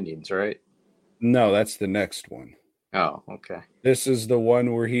different endings, right? No, that's the next one. Oh, okay. This is the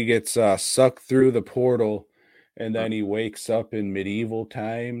one where he gets sucked through the portal and then he wakes up in medieval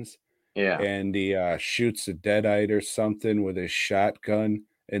times. Yeah. And he shoots a deadite or something with his shotgun,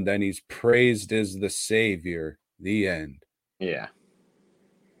 and then he's praised as the savior. The end. Yeah.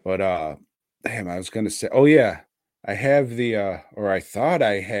 But damn, I was gonna say, oh yeah, I have the or I thought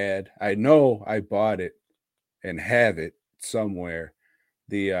I had. I know I bought it and have it somewhere.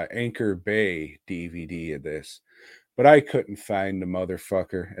 The Anchor Bay DVD of this, but I couldn't find the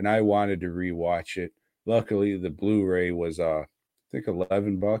motherfucker, and I wanted to rewatch it. Luckily, the Blu-ray was I think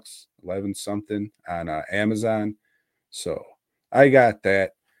 $11, 11 something on Amazon. So I got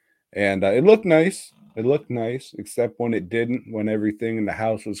that, and it looked nice. It looked nice, except when it didn't, when everything in the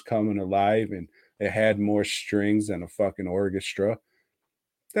house was coming alive and it had more strings than a fucking orchestra.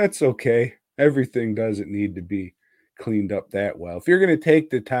 That's okay. Everything doesn't need to be cleaned up that well. If you're going to take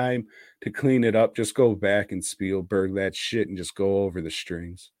the time to clean it up, just go back and Spielberg that shit and just go over the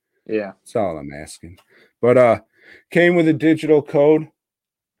strings. Yeah. That's all I'm asking. But came with a digital code.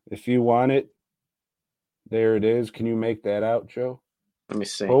 If you want it, there it is. Can you make that out, Joe? Let me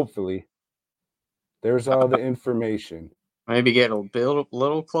see. Hopefully. There's all the information. Maybe get a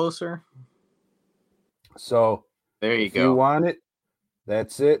little closer. So There you if you go. want it,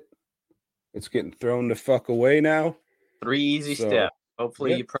 that's it. It's getting thrown the fuck away now. 3 easy So, steps.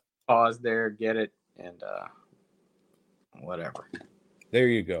 Hopefully yep. you press pause there, get it, and whatever. There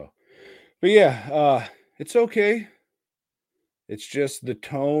you go. But yeah, it's okay. It's just the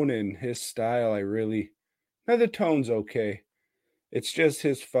tone and his style. The tone's okay. It's just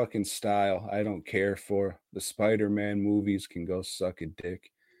his fucking style. I don't care for. The Spider-Man movies can go suck a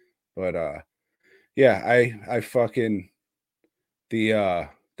dick. But yeah, I fucking the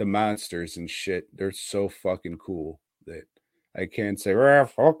monsters and shit, they're so fucking cool that I can't say,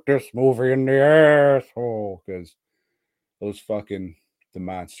 fuck this movie in the asshole, because those fucking the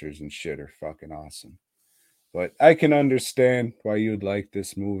monsters and shit are fucking awesome. But I can understand why you'd like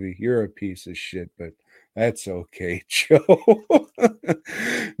this movie. You're a piece of shit, but that's okay, Joe.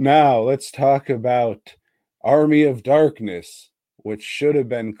 Now, let's talk about Army of Darkness, which should have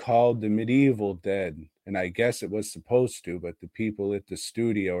been called The Medieval Dead. And I guess it was supposed to, but the people at the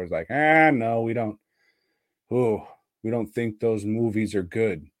studio were like, no, we don't think those movies are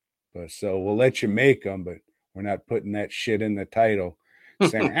good. But so we'll let you make them, but we're not putting that shit in the title.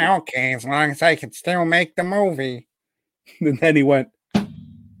 Saying, okay, as long as I can still make the movie. And then he went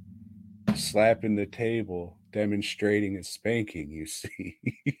slapping the table, demonstrating his spanking, you see.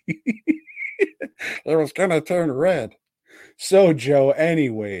 It was going to turn red. So, Joe,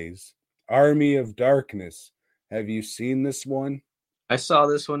 anyways, Army of Darkness. Have you seen this one? I saw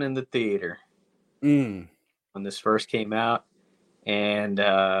this one in the theater when this first came out. And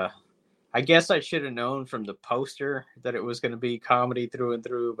I guess I should have known from the poster that it was going to be comedy through and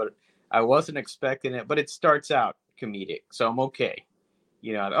through, but I wasn't expecting it. But it starts out comedic, so I'm okay.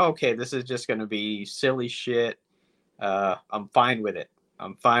 Okay, this is just going to be silly shit. I'm fine with it.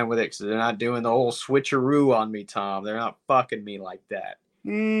 I'm fine with it because they're not doing the whole switcheroo on me, Tom. They're not fucking me like that.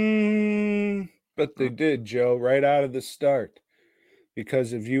 But they did, Joe, right out of the start.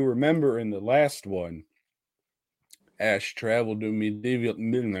 Because if you remember in the last one, Ash traveled to medieval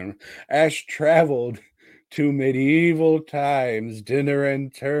times, dinner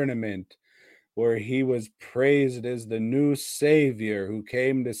and tournament, where he was praised as the new savior who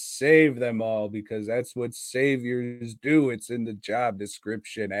came to save them all, because that's what saviors do. It's in the job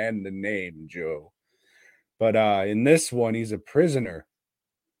description and the name, Joe. But in this one, he's a prisoner.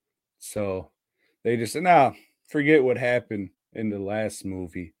 So they just said, nah, forget what happened in the last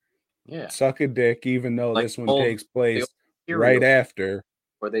movie. Yeah. Suck a dick, even though Like this one takes place hero, right after.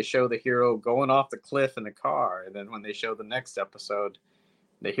 where they show the hero going off the cliff in the car, and then when they show the next episode,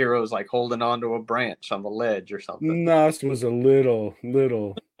 the hero's like holding onto a branch on the ledge or something. No, this was a little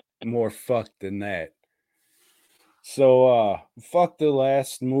more fucked than that. So fuck the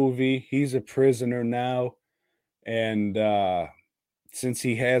last movie. He's a prisoner now, and since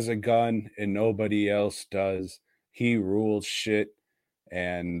he has a gun and nobody else does, he rules shit.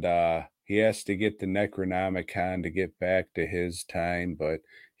 And he has to get the Necronomicon to get back to his time, but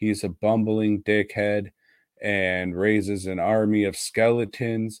he's a bumbling dickhead and raises an army of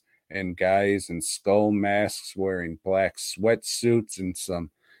skeletons and guys in skull masks wearing black sweatsuits and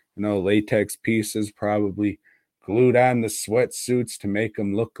some, latex pieces probably glued on the sweatsuits to make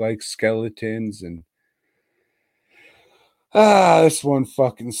them look like skeletons. And this one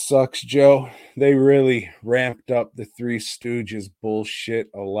fucking sucks, Joe. They really ramped up the Three Stooges bullshit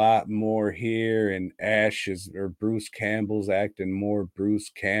a lot more here, and Bruce Campbell's acting more Bruce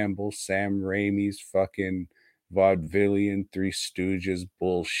Campbell. Sam Raimi's fucking vaudevillian Three Stooges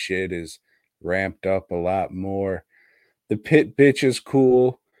bullshit is ramped up a lot more. The pit bitch is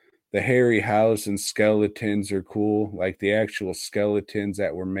cool. The Harryhausen skeletons are cool. Like the actual skeletons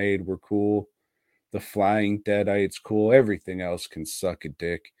that were made were cool. The flying deadites cool. Everything else can suck a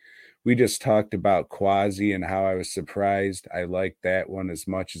dick. We just talked about Quasi and how I was surprised I liked that one as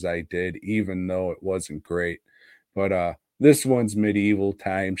much as I did, even though it wasn't great. But this one's medieval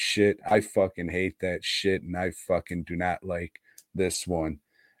time shit. I fucking hate that shit, and I fucking do not like this one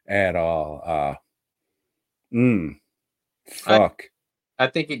at all. Fuck. I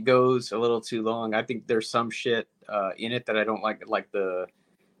think it goes a little too long. I think there's some shit in it that I don't like the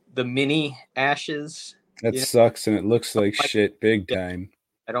mini ashes. That sucks, and it looks like shit big time.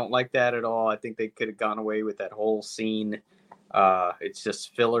 I don't like that at all. I think they could have gone away with that whole scene. It's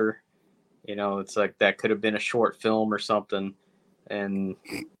just filler. It's like that could have been a short film or something. And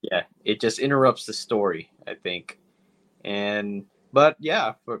yeah, it just interrupts the story, I think. And But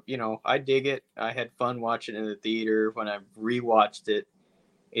yeah, I dig it. I had fun watching it in the theater. When I rewatched it,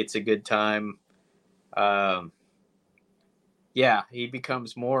 it's a good time. Um, yeah, he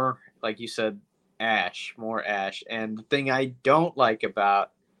becomes more, like you said, more Ash. And the thing I don't like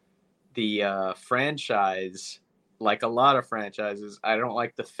about the franchise, like a lot of franchises, I don't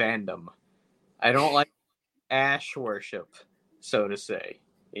like the fandom. I don't like Ash worship, so to say.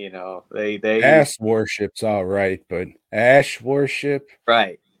 They Ass worship's all right, but Ash worship?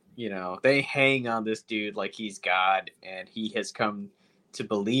 right. They hang on this dude like he's God, and he has come to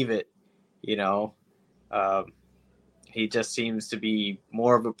believe it. You know, um, he just seems to be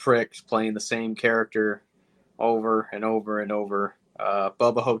more of a prick, playing the same character over and over and over.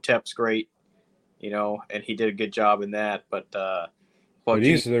 Bubba Hotep's great, and he did a good job in that. But But Gene,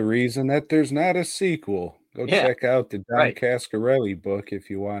 he's the reason that there's not a sequel. Go yeah, check out the Don right, Cascarelli book if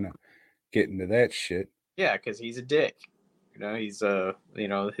you want to get into that shit. yeah, because he's a dick. He's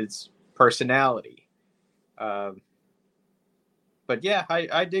his personality. Um, but yeah,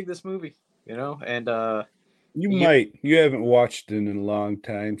 I dig this movie. And you, You haven't watched it in a long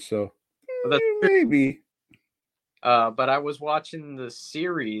time, so that's maybe. But I was watching the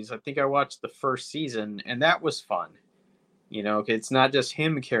series. I think I watched the first season, and that was fun. It's not just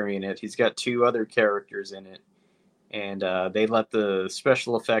him carrying it. He's got two other characters in it. And they let the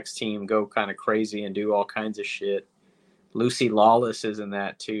special effects team go kind of crazy and do all kinds of shit. Lucy Lawless is in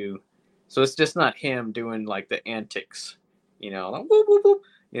that too. So it's just not him doing like the antics, like whoop, whoop, whoop,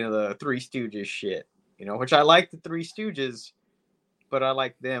 the Three Stooges shit, which I like the Three Stooges, but I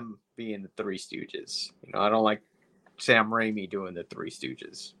like them being the Three Stooges. I don't like Sam Raimi doing the Three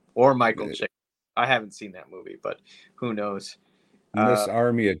Stooges or Michael J. I haven't seen that movie, but who knows? This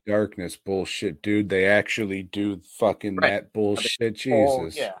Army of Darkness bullshit, dude. They actually do fucking Right. that bullshit. Oh,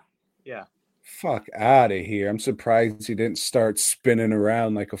 Jesus. yeah. Fuck out of here. I'm surprised he didn't start spinning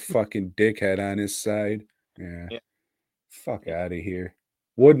around like a fucking dickhead on his side. Yeah. Yeah. Fuck out of here.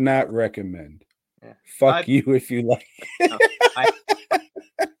 Would not recommend. Yeah. Fuck you if you like.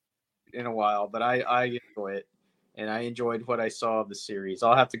 In a while, but I enjoy it, and I enjoyed what I saw of the series.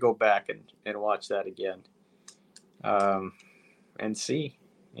 I'll have to go back and watch that again, and see.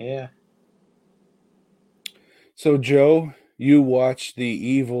 Yeah. So, Joe, you watched the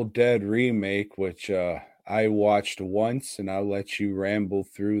Evil Dead remake, which I watched once, and I'll let you ramble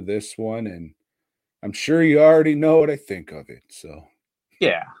through this one, and I'm sure you already know what I think of it. So,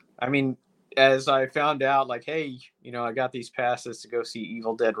 Yeah. I mean, as I found out, like, hey, I got these passes to go see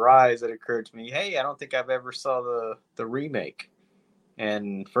Evil Dead Rise, it occurred to me, hey, I don't think I've ever saw the remake.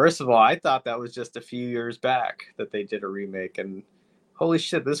 And first of all, I thought that was just a few years back that they did a remake, and holy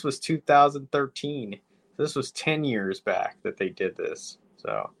shit, this was 2013. This was 10 years back that they did this.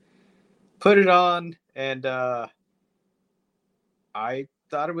 So put it on, and I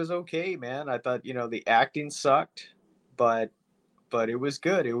thought it was okay, man. I thought, the acting sucked, but it was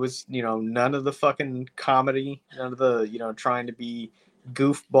good. It was, none of the fucking comedy, none of the, trying to be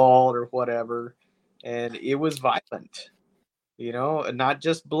goofball or whatever. And it was violent, and not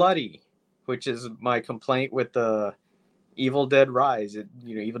just bloody, which is my complaint with the Evil Dead Rise.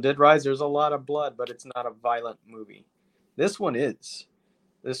 Evil Dead Rise, there's a lot of blood, but it's not a violent movie. This one is.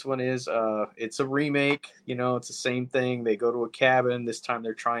 It's a remake, it's the same thing. They go to a cabin. This time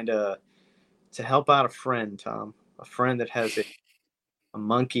they're trying to help out a friend, Tom. A friend that has a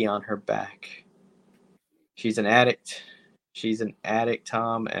monkey on her back. She's an addict.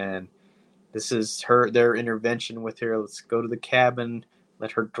 Tom, and this is their intervention with her. Let's go to the cabin,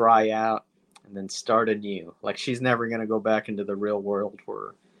 let her dry out, and then start anew. Like she's never gonna go back into the real world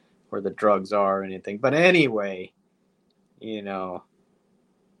where the drugs are or anything. But anyway,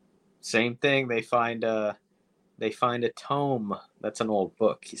 same thing. They find a tome. That's an old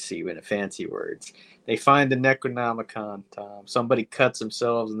book, you see, in fancy words. They find the Necronomicon, Tom. Somebody cuts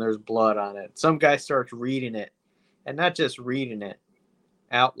themselves and there's blood on it. Some guy starts reading it, and not just reading it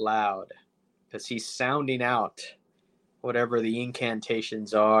out loud, because he's sounding out whatever the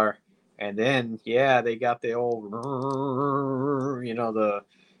incantations are. And then, they got the old,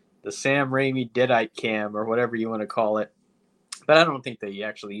 the Sam Raimi Deadite cam, or whatever you want to call it. But I don't think they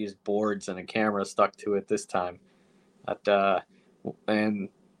actually used boards and a camera stuck to it this time. But, and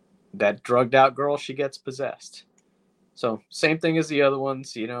that drugged out girl, she gets possessed. So same thing as the other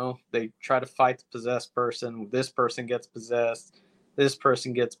ones, they try to fight the possessed person. This person gets possessed. This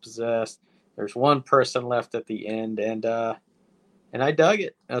person gets possessed. There's one person left at the end, and I dug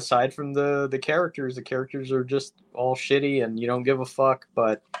it. Aside from the characters are just all shitty, and you don't give a fuck.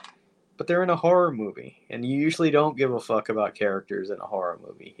 But they're in a horror movie, and you usually don't give a fuck about characters in a horror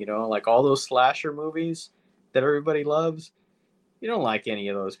movie. Like all those slasher movies that everybody loves. You don't like any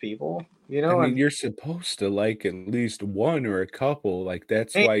of those people, I mean, and you're supposed to like at least one or a couple. Like,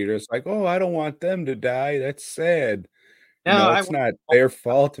 that's hey, why you're just like, oh, I don't want them to die. That's sad. no, I It's want not their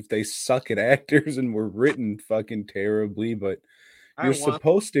fault if they suck at actors and were written fucking terribly, but I you're want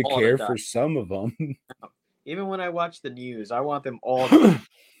supposed to all to care die. for some of them. Even when I watch the news, I want them all to die at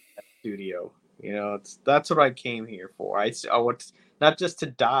the studio. That's what I came here for. I want not just to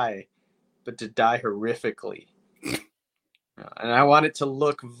die, but to die horrifically. And I want it to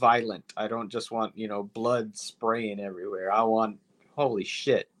look violent. I don't just want, blood spraying everywhere. I want, holy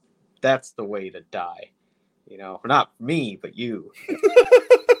shit, that's the way to die. Not me, but you,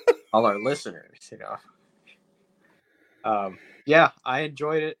 all our listeners. Yeah, I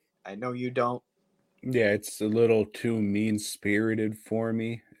enjoyed it. I know you don't. Yeah, it's a little too mean-spirited for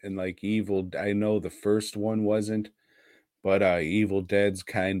me. And like I know the first one wasn't, but Evil Dead's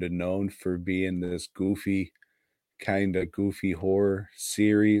kind of known for being this goofy horror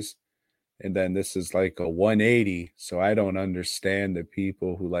series. And then this is like a 180, so I don't understand the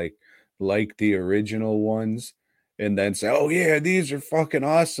people who like the original ones and then say, "Oh yeah, these are fucking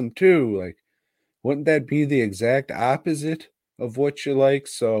awesome too." Like, wouldn't that be the exact opposite of what you like?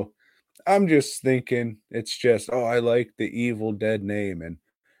 So I'm just thinking it's just, oh, I like the Evil Dead name and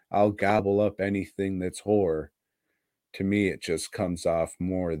I'll gobble up anything that's horror. To me, it just comes off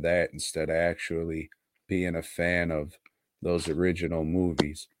more of that instead of actually being a fan of those original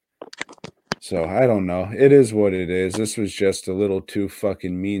movies. So I don't know. It is what it is. This was just a little too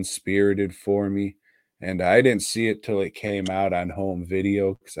fucking mean-spirited for me. And I didn't see it till it came out on home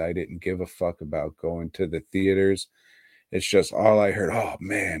video because I didn't give a fuck about going to the theaters. It's just all I heard. Oh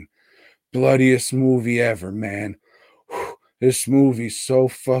man, bloodiest movie ever, man. Whew, this movie's so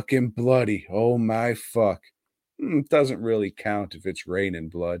fucking bloody. Oh my fuck. It doesn't really count if it's raining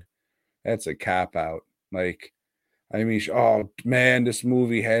blood. That's a cop out. Like, I mean, oh man, this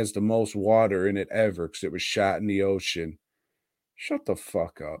movie has the most water in it ever because it was shot in the ocean. Shut the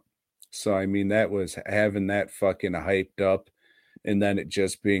fuck up. So, I mean, that was having that fucking hyped up and then it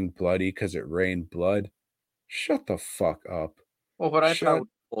just being bloody because it rained blood. Shut the fuck up. Well, what I thought Shut. was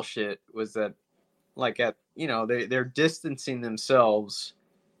bullshit was that, like, they're distancing themselves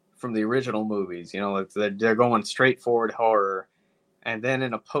from the original movies. Like they're going straight forward horror, and then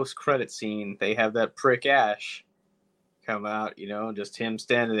in a post credit scene, they have that prick Ash come out. Just him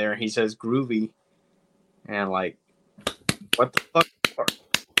standing there, and he says "groovy," and like, what the fuck?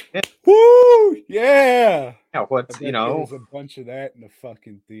 Yeah, Woo! Yeah! yeah, I bet there was a bunch of that in the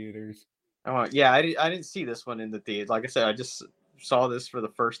fucking theaters. Yeah, I didn't see this one in the theater. Like I said, I just saw this for the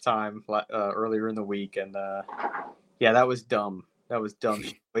first time earlier in the week, and yeah, that was dumb. That was dumb.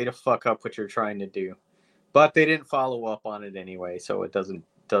 Way to fuck up what you're trying to do. But they didn't follow up on it anyway, so it doesn't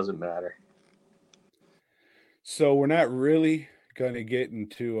matter. So we're not really gonna get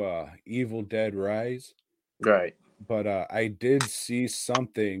into Evil Dead Rise, Right. but I did see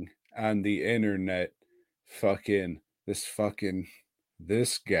something on the internet.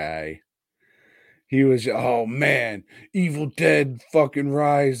 This guy. He was, oh man, Evil Dead fucking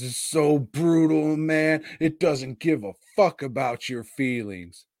Rise is so brutal, man. It doesn't give a fuck about your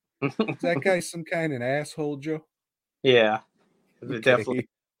feelings. Is that guy some kind of asshole, Joe? Yeah, Okay. definitely.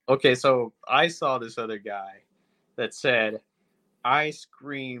 Okay, so I saw this other guy that said, I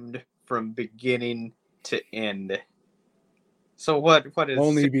screamed from beginning to end. So what is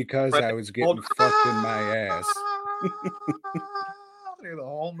Only because I was getting fucked in my ass. through the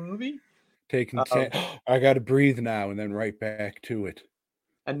whole movie? Taking 10, I gotta breathe now and then right back to it.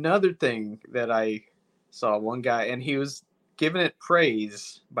 Another thing that I saw, one guy, and he was giving it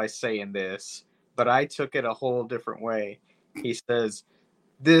praise by saying this, but I took it a whole different way. He says,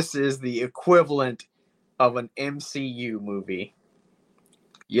 this is the equivalent of an MCU movie.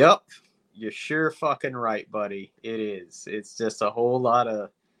 Yep, you're sure fucking right, buddy. It is. It's just a whole lot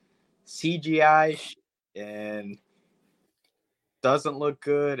of CGI and doesn't look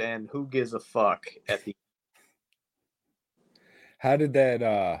good, and who gives a fuck at the. How did that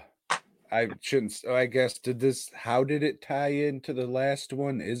I guess how did it tie into the last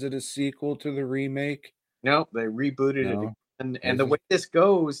one? Is it a sequel to the remake? No, they rebooted it. No. And the way this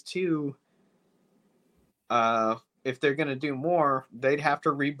goes too, if they're gonna do more, they'd have to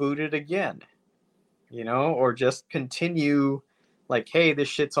reboot it again. Or just continue like, hey, this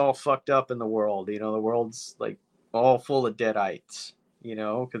shit's all fucked up in the world. The world's like all full of deadites.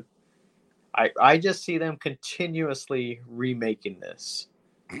 Because I just see them continuously remaking this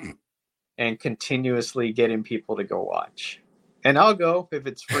and continuously getting people to go watch. And I'll go if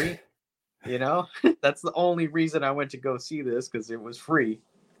it's free. That's the only reason I went to go see this, because it was free.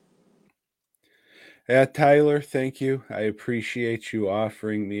 Yeah, Tyler, thank you. I appreciate you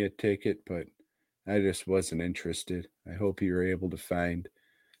offering me a ticket, but I just wasn't interested. I hope you were able to find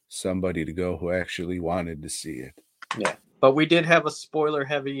somebody to go who actually wanted to see it. Yeah, but we did have a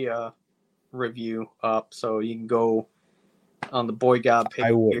spoiler-heavy review up, so you can go on the BOYGOB page.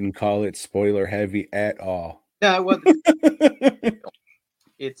 I wouldn't call it spoiler heavy at all. Yeah, well,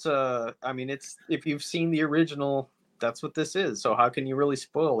 it's I mean, it's if you've seen the original, that's what this is. So how can you really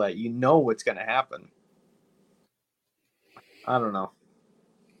spoil that? You know what's going to happen. I don't know.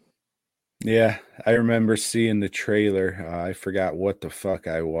 Yeah, I remember seeing the trailer. I forgot what the fuck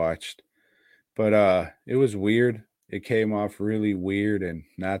I watched. But it was weird. It came off really weird and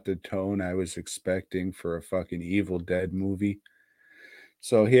not the tone I was expecting for a fucking Evil Dead movie.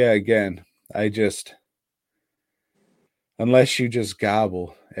 So yeah, again, unless you just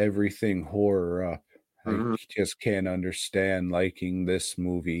gobble everything horror up, I just can't understand liking this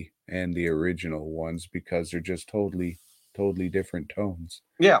movie and the original ones because they're just totally different tones.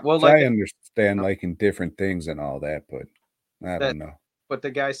 Yeah, well, so like I understand liking different things and all that, but I don't know. But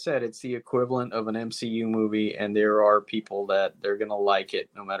the guy said it's the equivalent of an MCU movie, and there are people that they're gonna like it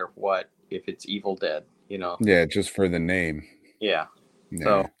no matter what if it's Evil Dead, you know. Yeah, just for the name. Yeah. Yeah.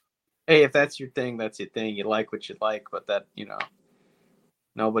 So, hey, if that's your thing, that's your thing. You like what you like, but that, you know,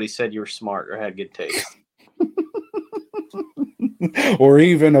 nobody said you were smart or had good taste. Or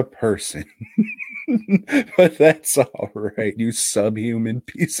even a person. But that's all right, you subhuman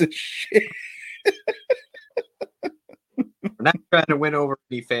piece of shit. We're not trying to win over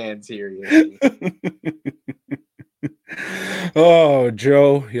any fans here. You Oh,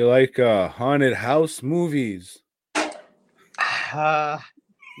 Joe, you like haunted house movies? yeah,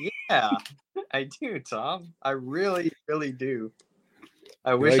 I do, Tom. I really, really do.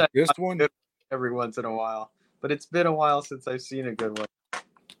 I wish like I this one every once in a while, but it's been a while since I've seen a good one.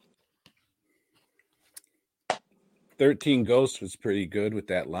 13 Ghosts was pretty good with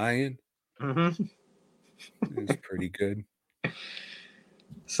that lion. Mm-hmm. It was pretty good.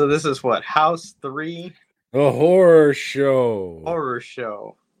 So this is what, House 3? A horror show. Horror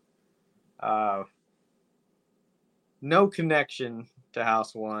show. No connection to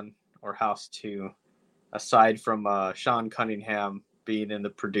House 1 or House 2, aside from Sean Cunningham being in the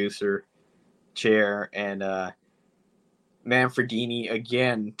producer chair and Manfredini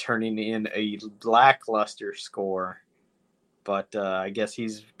again turning in a lackluster score. But I guess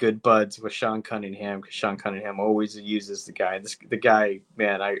he's good buds with Sean Cunningham because Sean Cunningham always uses the guy. The guy,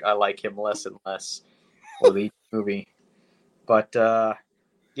 man, I like him less and less with each movie. But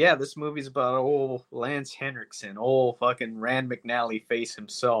yeah, this movie's about old Lance Henriksen, old fucking Rand McNally face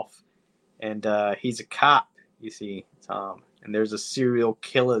himself. And he's a cop, you see, Tom. And there's a serial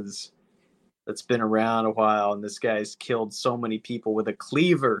killers that's been around a while. And this guy's killed so many people with a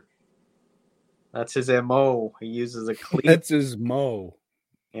cleaver. That's his MO. He uses a cleaver. That's his mo.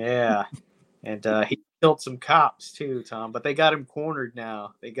 Yeah. And he killed some cops too, Tom. But they got him cornered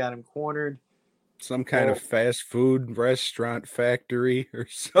now. They got him cornered. Some kind of fast food restaurant factory or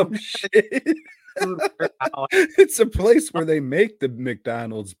some shit. It's a place where they make the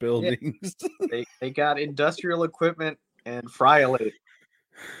McDonald's buildings. Yeah. They got industrial equipment and fry-a-late.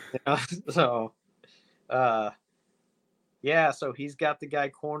 You know? So, yeah, so he's got the guy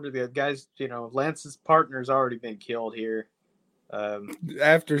cornered. The guy's, you know, Lance's partner's already been killed here.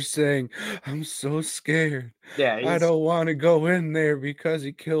 After saying, I'm so scared. Yeah, I don't want to go in there because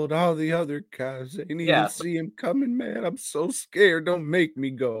he killed all the other cops. They didn't even see him coming, man. I'm so scared. Don't make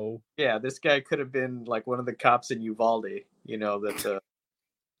me go. Yeah, this guy could have been like one of the cops in Uvalde, you know, that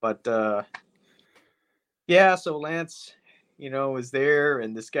but yeah, so Lance, you know, is there,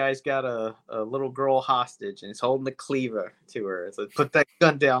 and this guy's got a little girl hostage, and he's holding the cleaver to her. It's like, put that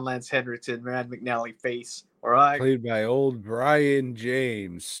gun down, Lance Henriksen, Rand McNally face. All right. Played by old Brian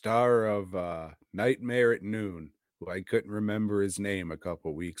James, star of Nightmare at Noon, who I couldn't remember his name a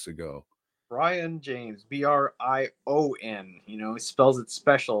couple weeks ago. Brian James, Brion. You know, he spells it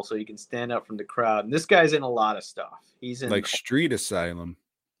special so he can stand out from the crowd. And this guy's in a lot of stuff. He's in like Street Asylum.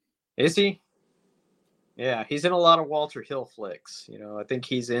 Is he? Yeah, he's in a lot of Walter Hill flicks. You know, I think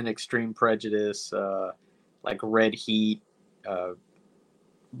he's in Extreme Prejudice, like Red Heat,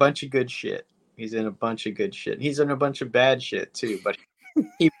 bunch of good shit. He's in a bunch of good shit. He's in a bunch of bad shit too, but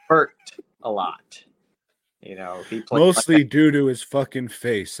he worked a lot. You know, he played mostly due to his fucking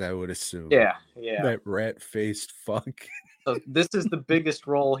face, I would assume. Yeah. That rat-faced fuck. So this is the biggest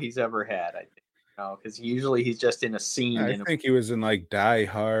role he's ever had, I think. You know, because usually he's just in a scene. I think he was in like Die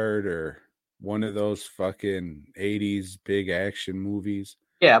Hard or one of those fucking 80s big action movies.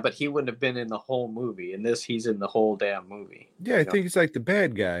 Yeah, but he wouldn't have been in the whole movie. In this, he's in the whole damn movie. Yeah, I think he's like the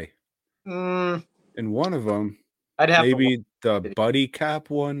bad guy. In one of them, I'd have to watch maybe the it. buddy cop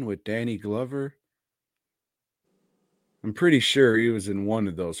one with Danny Glover. I'm pretty sure he was in one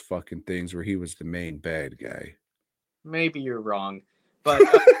of those fucking things where he was the main bad guy. Maybe you're wrong, but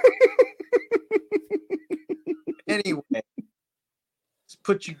anyway, just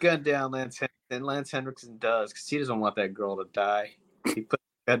put your gun down, Lance Henriksen. And Lance Henriksen does, because he doesn't want that girl to die. He put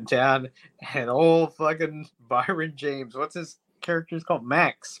the gun down, and old fucking Byron James, what's his character's called?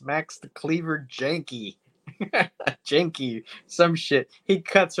 Max the Cleaver Janky. Janky, some shit. He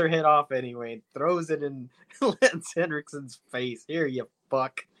cuts her head off anyway and throws it in Lance Henriksen's face. Here, you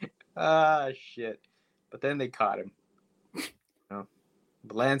fuck. Shit. But then they caught him. You know?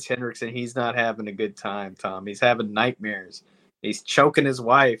 But Lance Henriksen, he's not having a good time, Tom. He's having nightmares. He's choking his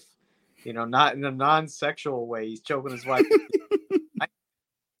wife. You know, not in a non-sexual way. He's choking his wife.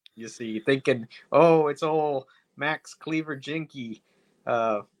 You see, thinking, oh, it's old Max Cleaver Jinky.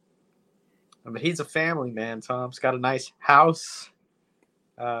 But he's a family man, Tom's got a nice house.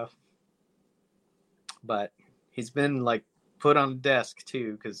 But he's been, like, put on a desk,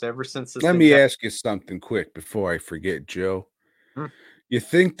 too, because ever since this Let me ask you something quick before I forget, Joe. You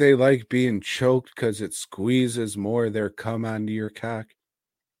think they like being choked because it squeezes more of their cum onto your cock?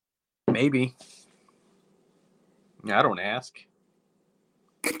 Maybe. I don't ask.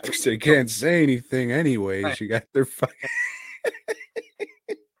 They can't say anything anyways. Right. You got their fucking...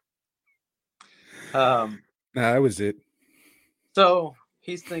 that was it. So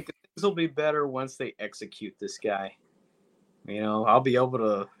he's thinking things will be better once they execute this guy. You know, I'll be able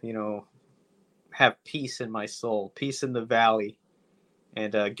to, you know, have peace in my soul, peace in the valley,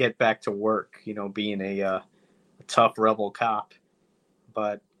 and get back to work, you know, being a tough rebel cop.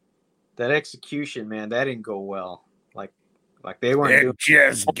 But that execution, man, that didn't go well. Like they weren't doing.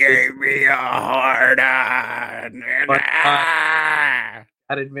 Just gave me a hard on. I'd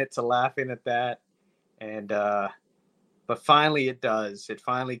admit to laughing at that. And but finally it does. It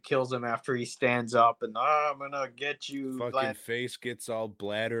finally kills him after he stands up and I'm gonna get you. Fucking face gets all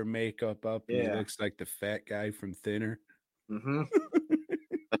bladder makeup up and he looks like the fat guy from Thinner. Mm-hmm.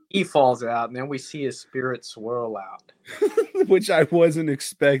 He falls out and then we see his spirit swirl out. Which I wasn't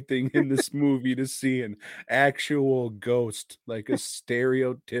expecting in this movie to see an actual ghost, like a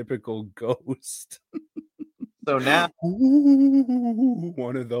stereotypical ghost. So now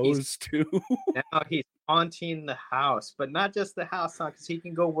one of those two. Now he's haunting the house, but not just the house, because he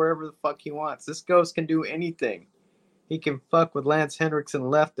can go wherever the fuck he wants. This ghost can do anything. He can fuck with Lance Henriksen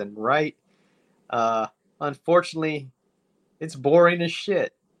left and right. Unfortunately, it's boring as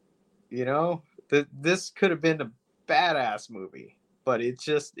shit. You know, this could have been a badass movie, but it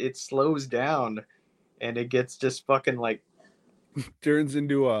slows down, and it gets just fucking like turns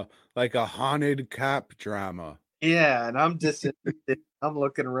into a haunted cop drama. Yeah, and I'm disinterested. I'm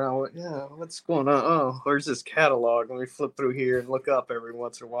looking around. Yeah, what's going on? Oh, where's this catalog? Let me flip through here and look up every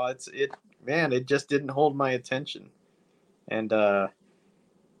once in a while. It just didn't hold my attention. And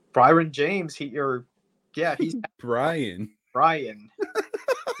Byron James, he's Brian.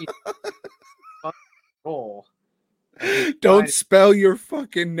 Role. Don't spell your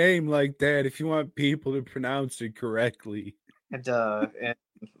fucking name like that if you want people to pronounce it correctly. And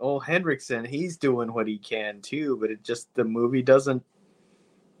old Henriksen, he's doing what he can too, but the movie doesn't,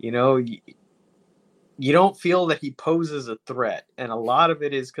 you know, you don't feel that he poses a threat. And a lot of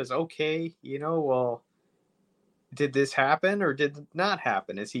it is because, okay, you know, well, did this happen or did it not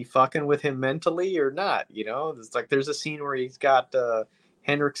happen? Is he fucking with him mentally or not? You know, it's like there's a scene where he's got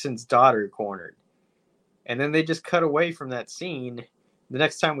Henriksen's daughter cornered. And then they just cut away from that scene. The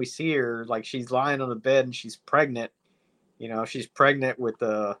next time we see her, like she's lying on the bed and she's pregnant. You know, she's pregnant with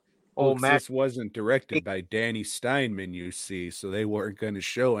the old Max. This wasn't directed by Danny Steinman, you see, so they weren't going to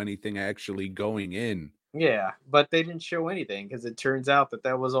show anything actually going in. Yeah, but they didn't show anything because it turns out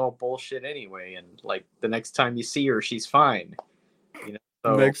that was all bullshit anyway. And like the next time you see her, she's fine. You know,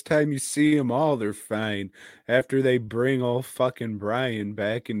 so next time you see them all, they're fine. After they bring old fucking Brian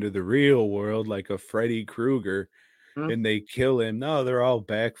back into the real world like a Freddy Krueger, and they kill him. No, they're all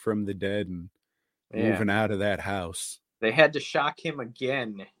back from the dead and moving out of that house. They had to shock him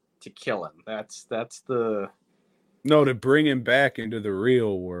again to kill him. That's the... No, to bring him back into the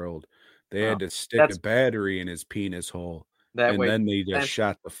real world. They had to stick a battery in his penis hole. Then they just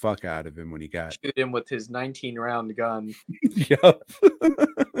shot the fuck out of him when he got... Shoot him with his 19-round gun. Yup.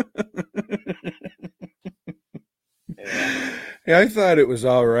 Yeah, I thought it was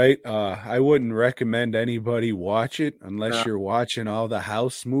all right. I wouldn't recommend anybody watch it unless you're watching all the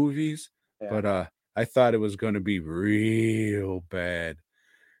house movies. Yeah. But I thought it was going to be real bad.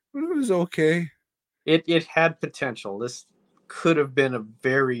 But it was okay. It had potential. This could have been a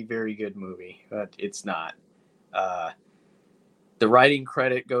very, very good movie, but it's not. The writing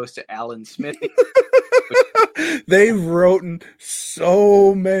credit goes to Alan Smithy. They've written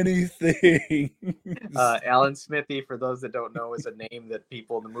so many things. Alan Smithy, for those that don't know, is a name that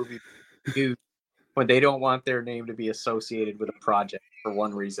people in the movie use when they don't want their name to be associated with a project for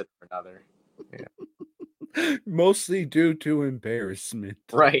one reason or another. Yeah. Mostly due to embarrassment.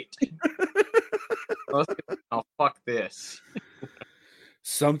 Right. Oh, fuck this.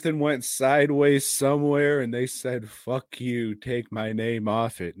 Something went sideways somewhere, and they said, fuck you, take my name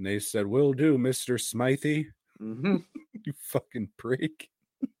off it. And they said, will do, Mr. Smythe. Mm-hmm. You fucking prick.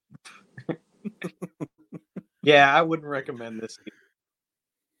 Yeah, I wouldn't recommend this.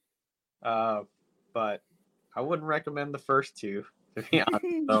 But I wouldn't recommend the first two, to be honest.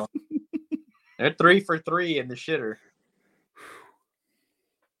 So they're 3 for 3 in the shitter.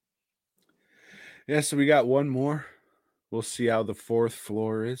 Yeah, so we got one more. We'll see how the fourth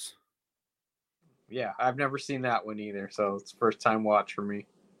floor is. Yeah, I've never seen that one either, so it's first time watch for me.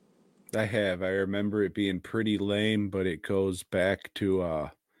 I have. I remember it being pretty lame, but it goes back to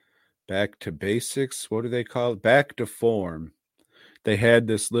basics. What do they call it? Back to form. They had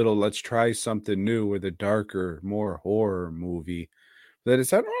this little let's try something new with a darker, more horror movie. That it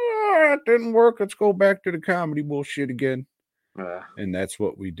said, oh, it didn't work. Let's go back to the comedy bullshit again. And that's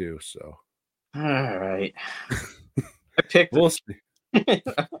what we do. So all right. I picked we'll see.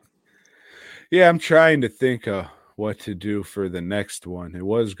 Yeah, I'm trying to think of what to do for the next one. It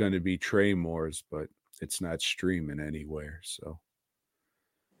was going to be Traymores, but it's not streaming anywhere. So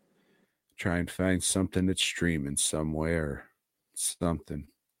try and find something that's streaming somewhere. Something.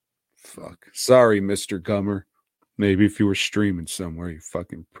 Fuck. Sorry, Mr. Gummer. Maybe if you were streaming somewhere, you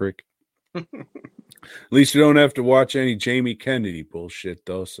fucking prick. At least you don't have to watch any Jamie Kennedy bullshit,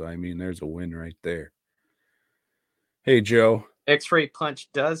 though. So, I mean, there's a win right there. Hey, Joe. X-Ray Punch,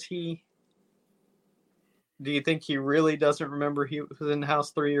 do you think he really doesn't remember he was in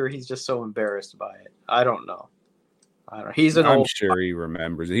House 3, or he's just so embarrassed by it? I don't know. I'm sure he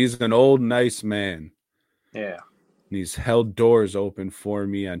remembers. He's an old, nice man. Yeah. And he's held doors open for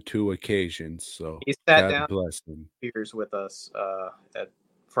me on 2 occasions. So he sat God down bless him. Beers with us at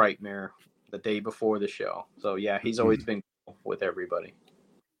Frightmare the day before the show. So yeah, he's always been cool with everybody.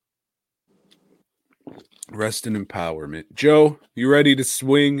 Rest in empowerment. Joe, you ready to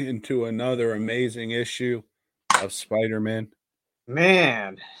swing into another amazing issue of Spider-Man?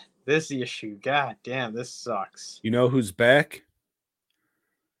 Man, this issue, god damn, this sucks. You know who's back?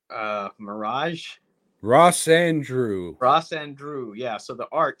 Mirage? Ross Andrew. Yeah, so the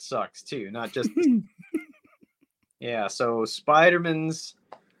art sucks too, not just yeah, so Spider-Man's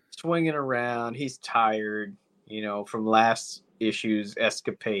swinging around. He's tired, from last issue's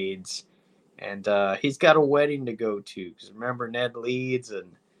escapades. And he's got a wedding to go to. Because remember, Ned Leeds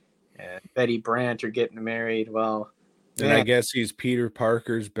and Betty Brant are getting married. Well, and I guess he's Peter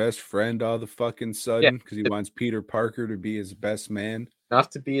Parker's best friend all the fucking sudden. Because he wants Peter Parker to be his best man. Enough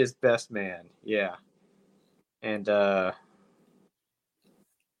to be his best man, yeah. And, so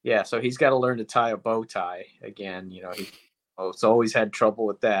he's got to learn to tie a bow tie again. He's always had trouble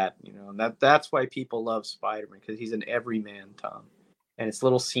with that. And that's why people love Spider-Man. Because he's an everyman, Tom. And it's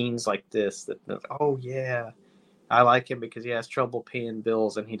little scenes like this that, oh, yeah, I like him because he has trouble paying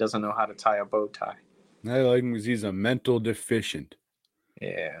bills and he doesn't know how to tie a bow tie. I like him because he's a mental deficient.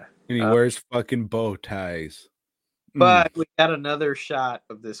 Yeah. And he wears fucking bow ties. But we got another shot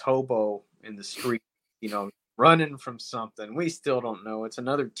of this hobo in the street, running from something. We still don't know. It's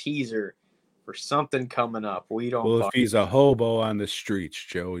another teaser for something coming up. We don't. Well, if he's a hobo on the streets,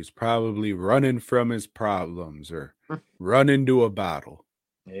 Joe, he's probably running from his problems or running to a bottle.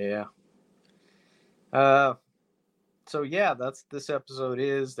 Yeah. So yeah, that's this episode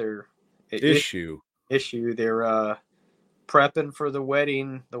is their issue. They're prepping for the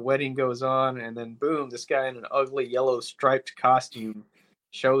wedding. The wedding goes on, and then boom, this guy in an ugly yellow striped costume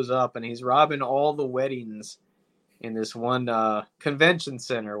shows up, and he's robbing all the weddings in this one convention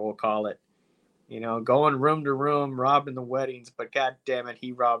center, we'll call it. Going room to room, robbing the weddings, but god damn it,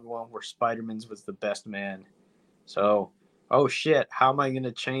 he robbed one where Spider-Man's was the best man. So, oh shit, how am I going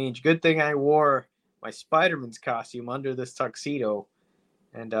to change? Good thing I wore my Spider-Man's costume under this tuxedo.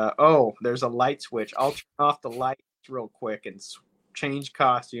 And, there's a light switch. I'll turn off the lights real quick and change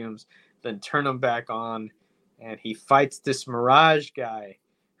costumes, then turn them back on. And he fights this Mirage guy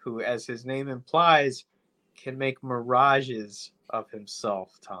who, as his name implies, can make mirages of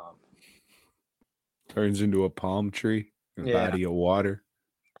himself, Tom. Turns into a palm tree, a body of water.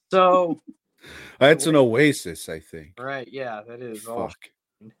 So that's an oasis, I think. Right, yeah, that is. Fuck.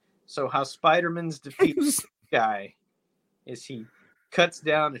 So how Spider-Man's defeats this guy is he cuts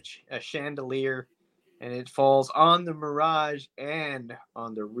down a chandelier, and it falls on the Mirage and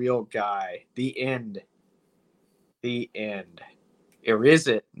on the real guy. The end. The end. Or is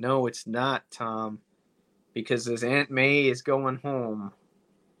it? No, it's not, Tom. Because as Aunt May is going home,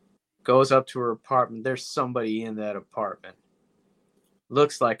 goes up to her apartment, there's somebody in that apartment.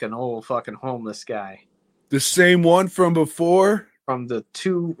 Looks like an old fucking homeless guy. The same one from before? From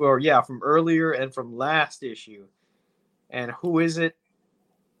from earlier and from last issue. And who is it?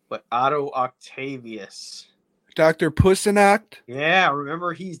 But Otto Octavius. Dr. Pussinacht? Yeah,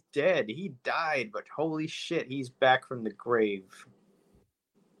 remember, he's dead. He died, but holy shit, he's back from the grave.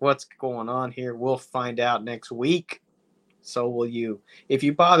 What's going on here? We'll find out next week. So will you. If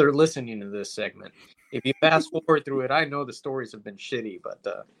you bother listening to this segment. If you fast forward through it, I know the stories have been shitty, but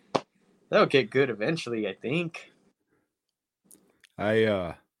they'll get good eventually, I think.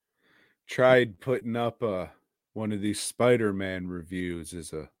 I tried putting up one of these Spider-Man reviews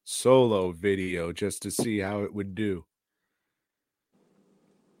as a solo video just to see how it would do.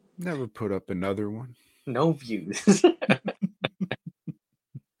 Never put up another one. No views.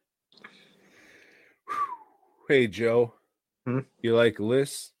 Hey, Joe. Hmm? You like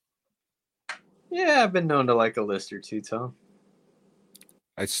lists? Yeah, I've been known to like a list or two, Tom.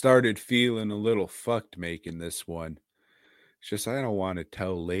 I started feeling a little fucked making this one. It's just I don't want to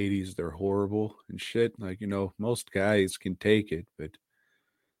tell ladies they're horrible and shit. Like, most guys can take it, but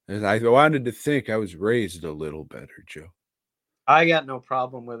I wanted to think I was raised a little better, Joe. I got no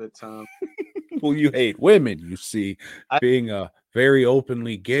problem with it, Tom. Well, you hate women, you see, being a very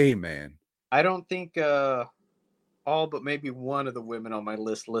openly gay man. I don't think all but maybe one of the women on my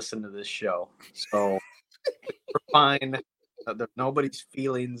list listen to this show. So we're fine. Nobody's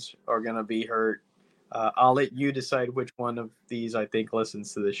feelings are going to be hurt. I'll let you decide which one of these I think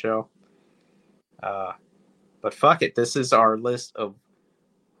listens to the show. But fuck it. This is our list of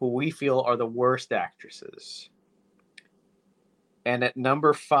who we feel are the worst actresses. And at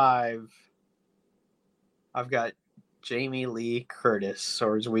number 5, I've got Jamie Lee Curtis,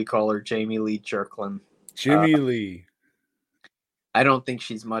 or as we call her, Jamie Lee Jerklin. Jimmy Lee. I don't think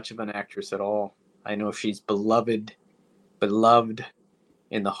she's much of an actress at all. I know she's beloved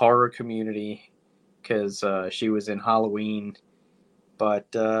in the horror community because she was in Halloween.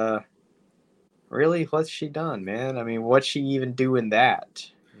 But really, what's she done, man? I mean, what's she even doing that?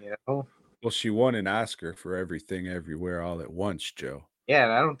 Well, she won an Oscar for Everything Everywhere All at Once, Joe. Yeah,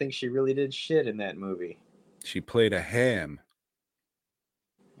 and I don't think she really did shit in that movie. She played a ham.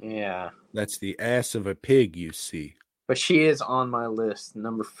 Yeah. That's the ass of a pig, you see. But she is on my list,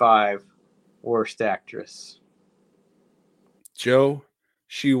 number 5, worst actress. Joe,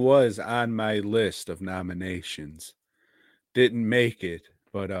 she was on my list of nominations. Didn't make it,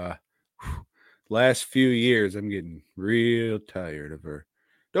 but last few years I'm getting real tired of her.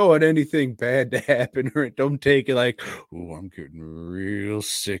 Don't want anything bad to happen to her. Don't take it like, oh, I'm getting real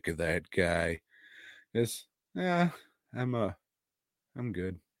sick of that guy. I'm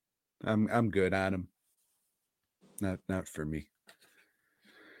good. I'm good on him. Not for me.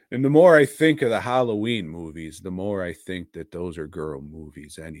 And the more I think of the Halloween movies, the more I think that those are girl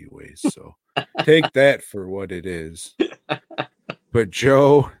movies anyways. So take that for what it is. But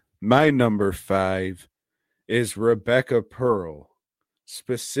Joe, my number 5 is Rebecca Pearl,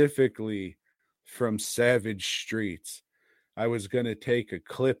 specifically from Savage Streets. I was going to take a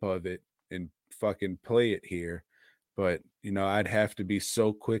clip of it and fucking play it here, but I'd have to be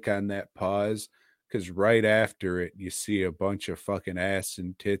so quick on that pause because right after it you see a bunch of fucking ass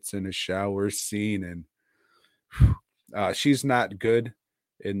and tits in a shower scene, and she's not good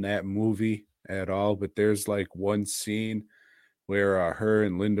in that movie at all. But there's like one scene where her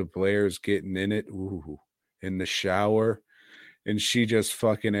and Linda Blair's getting in it in the shower, and she just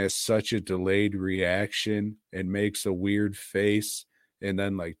fucking has such a delayed reaction and makes a weird face, and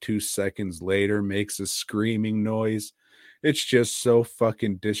then like 2 seconds later makes a screaming noise. It's just so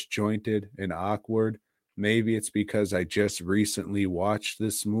fucking disjointed and awkward. Maybe it's because I just recently watched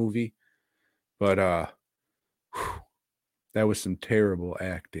this movie, but that was some terrible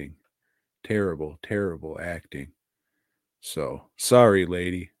acting. Terrible, terrible acting. So, sorry,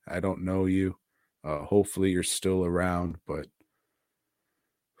 lady. I don't know you. Hopefully you're still around, but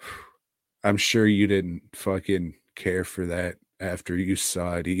I'm sure you didn't fucking care for that after you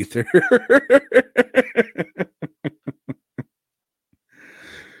saw it either.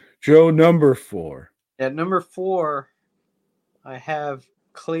 Joe, number 4. At number 4, I have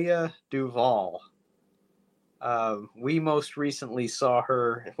Clea Duvall. We most recently saw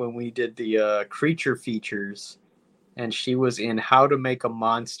her when we did the creature features, and she was in How to Make a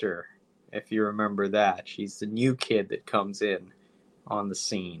Monster. if you remember that. She's the new kid that comes in on the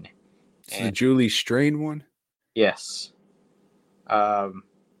scene. It's the Julie Strain one? Yes.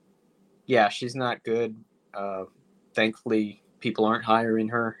 Yeah, she's not good. Thankfully, people aren't hiring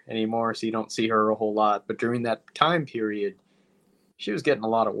her anymore, so you don't see her a whole lot. But during that time period, she was getting a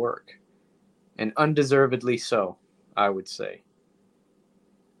lot of work. And undeservedly so, I would say.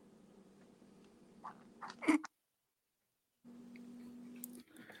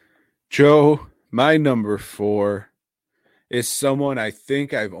 Joe, my number 4 is someone I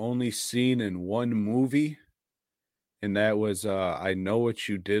think I've only seen in one movie, and that was I Know What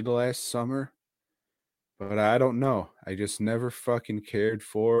You Did Last Summer. But I don't know. I just never fucking cared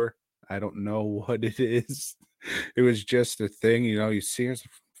for her. I don't know what it is. It was just a thing, you see her,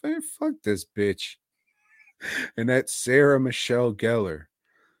 fuck this bitch. And that's Sarah Michelle Gellar.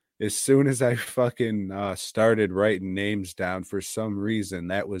 As soon as I fucking started writing names down, for some reason,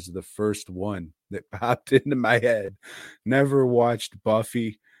 that was the first one that popped into my head. Never watched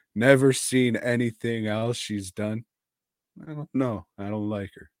Buffy, never seen anything else she's done. I don't know. I don't like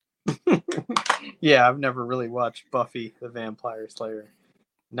her. Yeah, I've never really watched Buffy the Vampire Slayer.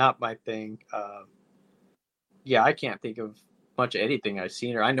 Not my thing. Yeah, I can't think of much of anything I've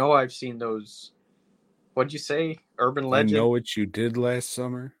seen her. I know I've seen those. What'd you say? Urban Legend? I Know What You Did Last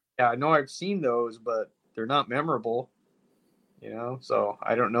Summer. Yeah, I know I've seen those, but they're not memorable. So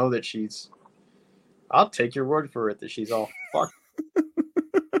I don't know that she's. I'll take your word for it that she's all fucked.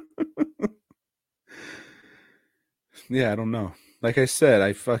 Yeah, I don't know. Like I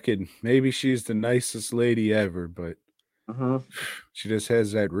said, maybe she's the nicest lady ever, but she just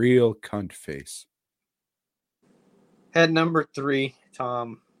has that real cunt face. At number 3,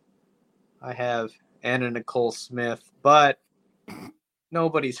 Tom, I have Anna Nicole Smith, but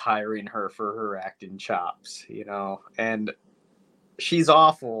nobody's hiring her for her acting chops, and she's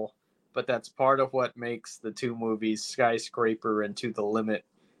awful, but that's part of what makes the two movies, Skyscraper and To the Limit,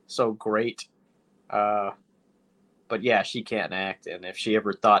 so great. But yeah, she can't act, and if she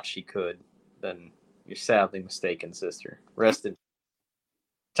ever thought she could, then you're sadly mistaken, sister. Rest in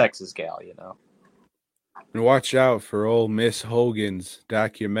Texas gal, And watch out for old Miss Hogan's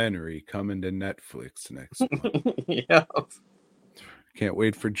documentary coming to Netflix next month. Yeah. Can't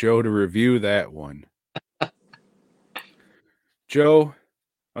wait for Joe to review that one. Joe,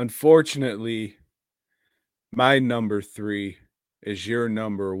 unfortunately, my number 3 is your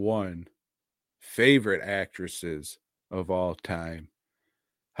number 1 favorite actresses of all time.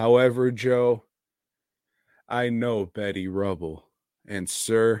 However, Joe, I know Betty Rubble, and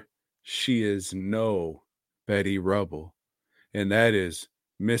sir, she is no Betty Rubble, and that is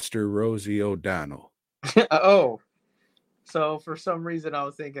Mr. Rosie O'Donnell. Oh, so for some reason I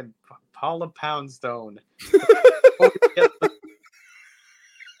was thinking Paula Poundstone.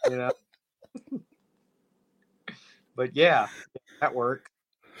 But yeah, that worked.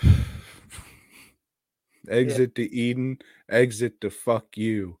 Exit to Eden, exit to fuck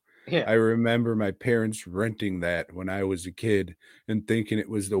you. Yeah. I remember my parents renting that when I was a kid and thinking it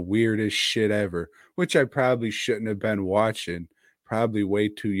was the weirdest shit ever, which I probably shouldn't have been watching. Probably way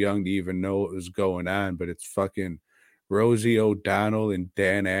too young to even know what was going on, but it's fucking Rosie O'Donnell and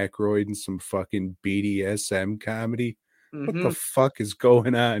Dan Aykroyd and some fucking BDSM comedy. What the fuck is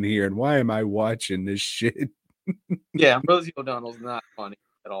going on here, and why am I watching this shit? Yeah, Rosie O'Donnell's not funny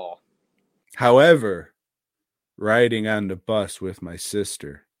at all. However, riding on the bus with my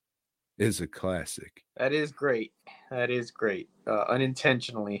sister is a classic. That is great.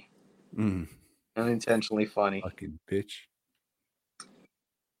 Unintentionally. Unintentionally funny. Fucking bitch.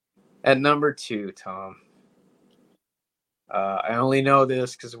 At number 2, Tom. I only know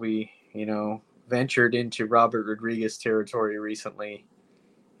this because we, ventured into Robert Rodriguez territory recently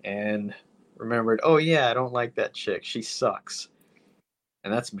and remembered, oh yeah, I don't like that chick. She sucks.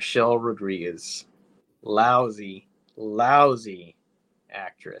 And that's Michelle Rodriguez. Lousy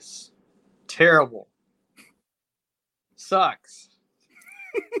actress. Terrible. Sucks.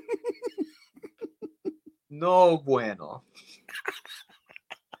 No bueno.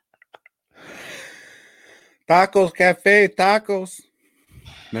 Tacos, cafe, tacos.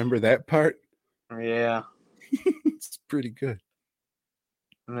 Remember that part? Yeah. It's pretty good.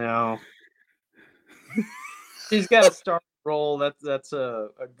 No. She's got a star role. That's a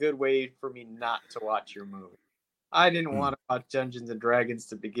good way for me not to watch your movie. I didn't want to watch Dungeons and Dragons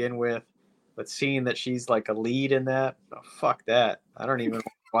to begin with, but seeing that she's like a lead in that, fuck that. I don't even want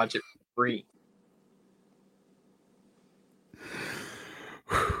to watch it for free.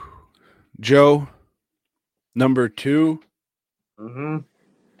 Joe, number 2. Mm-hmm.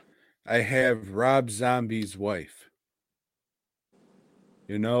 I have Rob Zombie's wife.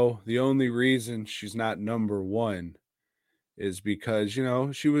 You know, the only reason she's not number one is because, you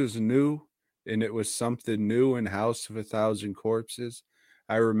know, she was new and it was something new in House of a Thousand Corpses.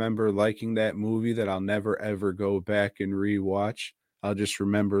 I remember liking that movie that I'll never ever go back and rewatch. I'll just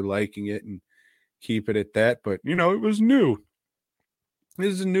remember liking it and keep it at that. But, you know, it was new.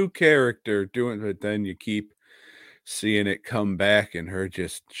 This is a new character doing, but then you keep seeing it come back and her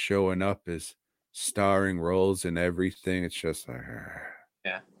just showing up as starring roles and everything. It's just like,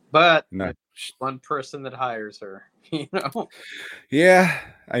 Yeah. But not, one person that hires her, you know? yeah.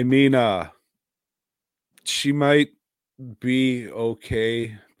 I mean, she might be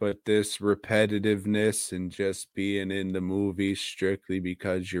okay, but this repetitiveness and just being in the movie strictly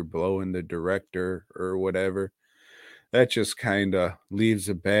because you're blowing the director or whatever, that just kind of leaves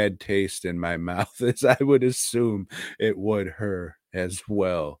a bad taste in my mouth, as I would assume it would her as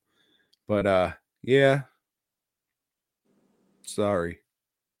well. But yeah, sorry.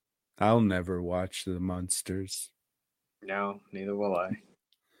 I'll never watch the Munsters. No, neither will I.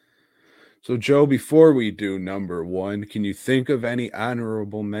 So, Joe, before we do number one, can you think of any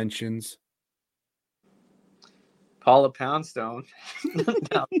honorable mentions? Paula Poundstone.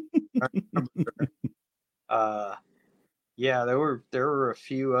 No, yeah, there were a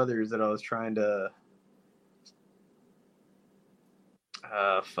few others that I was trying to.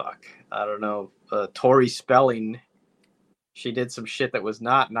 Fuck, I don't know. Tori Spelling. She did some shit that was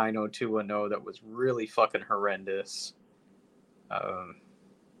not 90210 that was really fucking horrendous. I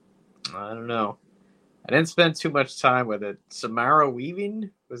don't know. I didn't spend too much time with it. Samara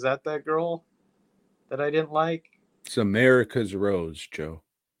Weaving? Was that girl that I didn't like? It's America's Rose, Joe.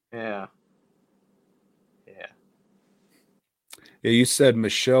 Yeah. Yeah, you said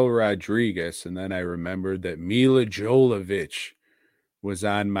Michelle Rodriguez, and then I remembered that Mila Jovovich was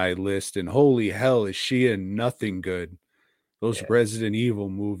on my list, and holy hell, is she in Nothing Good? Those Resident Evil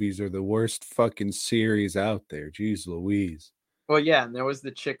movies are the worst fucking series out there. Jeez Louise. Well, yeah, and there was the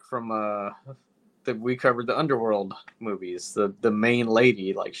chick from that we covered the Underworld movies. The main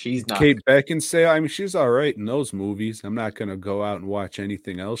lady, like she's not. Kate Beckinsale. I mean, she's all right in those movies. I'm not gonna go out and watch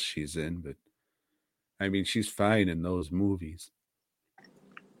anything else she's in, but I mean, she's fine in those movies.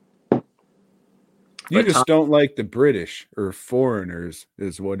 You just don't like the British or foreigners,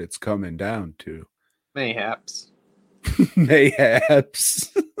 is what it's coming down to. Mayhaps.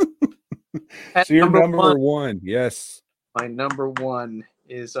 Mayhaps. So you're number one. Yes. My number one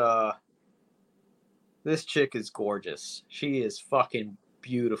is this chick is gorgeous. She is fucking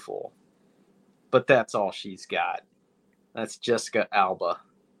beautiful. But that's all she's got. That's Jessica Alba.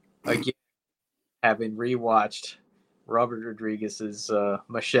 Again, having rewatched Robert Rodriguez's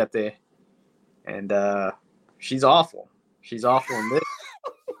Machete, and she's awful. She's awful in this.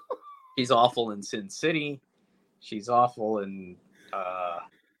 She's awful in Sin City. She's awful in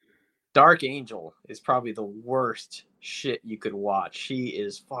Dark Angel is probably the worst shit you could watch. She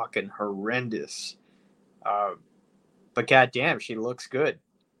is fucking horrendous. But goddamn, she looks good.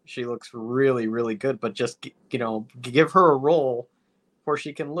 She looks really, really good. But just, you know, give her a role where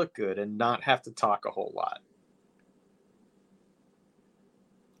she can look good and not have to talk a whole lot.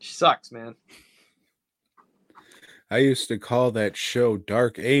 She sucks, man. I used to call that show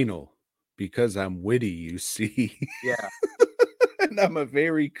Dark Anal because I'm witty, you see. Yeah. And I'm a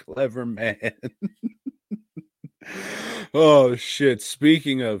very clever man. Oh, shit.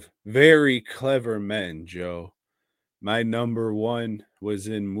 Speaking of very clever men, Joe, my number one was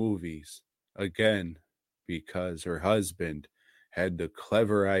in movies. Again, because her husband had the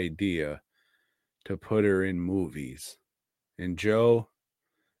clever idea to put her in movies. And Joe,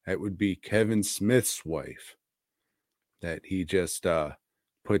 that would be Kevin Smith's wife that he just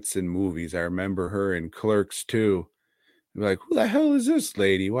puts in movies. I remember her in Clerks 2. Like, who the hell is this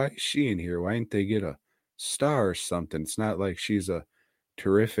lady? Why is she in here? Why didn't they get a star or something? It's not like she's a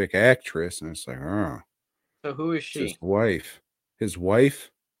terrific actress. And it's like, oh. So who is she? His wife. His wife?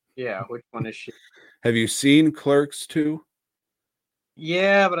 Yeah, which one is she? Have you seen Clerks 2?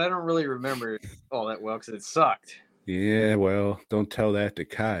 Yeah, but I don't really remember it all that well because it sucked. Yeah, well, don't tell that to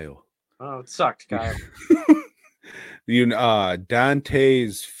Kyle. Oh, it sucked, Kyle.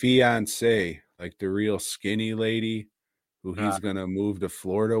 Dante's fiance, like the real skinny lady who he's gonna move to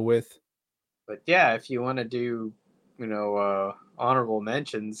Florida with. But yeah, if you want to do, honorable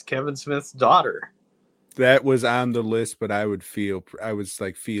mentions, Kevin Smith's daughter. That was on the list, but I was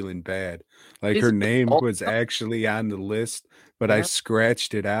like feeling bad. Like her name was actually on the list, but I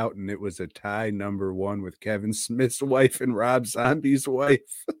scratched it out and it was a tie number one with Kevin Smith's wife and Rob Zombie's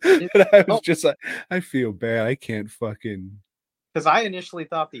wife. And I was just like, I feel bad. I can't fucking. Because I initially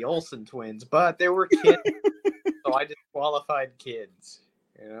thought the Olsen twins, but they were kids. So I disqualified kids.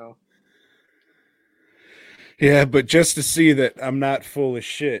 you know? Yeah, but just to see that I'm not full of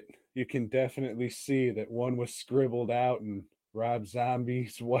shit, you can definitely see that one was scribbled out and Rob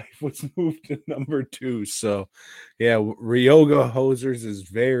Zombie's wife was moved to number 2. So, yeah, Ryoga Hosers is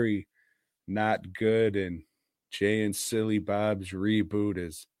very not good, and Jay and Silly Bob's reboot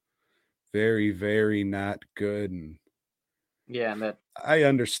is very, very not good. And Yeah, and that I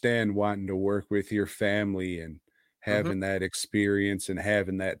understand wanting to work with your family and having that experience and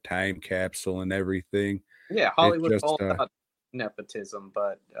having that time capsule and everything. yeah, Hollywood's all about nepotism,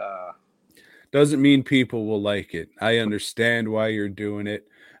 but doesn't mean people will like it. I understand why you're doing it.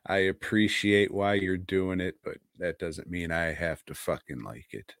 I appreciate why you're doing it, but that doesn't mean I have to fucking like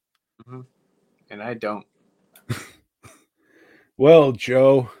it. and I don't. Well,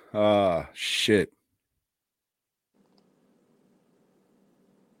 Joe, shit.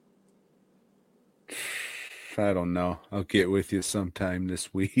 I don't know. I'll get with you sometime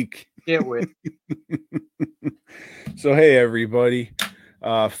this week. Get with. So, hey, everybody.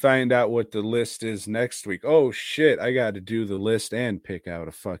 Find out what the list is next week. Oh, shit. I got to do the list and pick out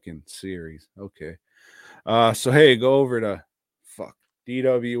a fucking series. Okay. So, hey, go over to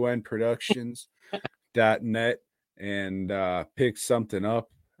dwnproductions.net and pick something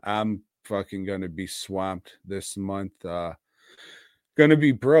up. I'm fucking going to be swamped this month. Gonna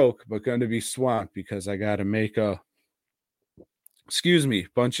be broke, but gonna be swamped because I gotta make a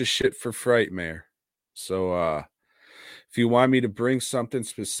bunch of shit for Frightmare. So if you want me to bring something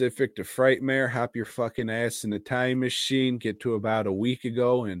specific to Frightmare, hop your fucking ass in the time machine, get to about a week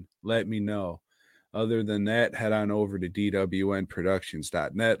ago and let me know. Other than that, head on over to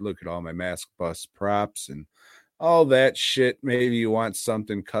dwnproductions.net, look at all my mask bust props and all that shit. Maybe you want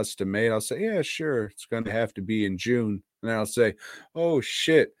something custom made. I'll say, yeah, sure. It's going to have to be in June. And then I'll say, oh,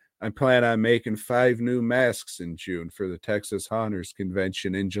 shit. I plan on making 5 new masks in June for the Texas Hunters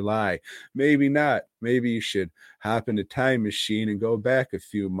Convention in July. Maybe not. Maybe you should hop in a time machine and go back a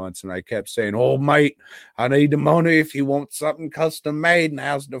few months. And I kept saying, oh, mate, I need the money. If you want something custom made,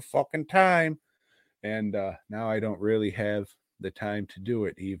 now's the fucking time. And now I don't really have the time to do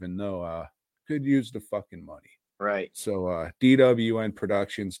it, even though I could use the fucking money. Right. So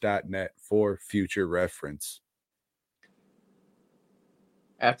dwnproductions.net for future reference.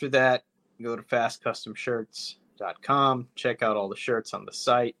 After that, go to fastcustomshirts.com. Check out all the shirts on the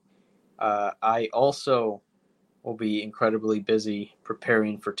site. I also will be incredibly busy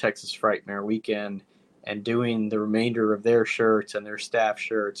preparing for Texas Frightmare Weekend and doing the remainder of their shirts and their staff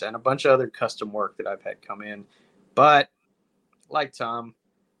shirts and a bunch of other custom work that I've had come in. But like Tom,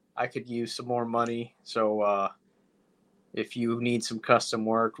 I could use some more money. So if you need some custom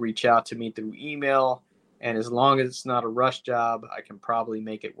work, reach out to me through email. And as long as it's not a rush job, I can probably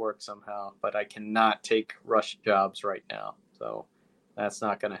make it work somehow. But I cannot take rush jobs right now. So that's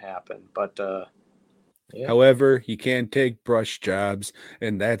not going to happen. But yeah. However, you can take brush jobs,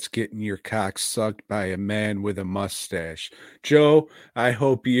 and that's getting your cock sucked by a man with a mustache. Joe, I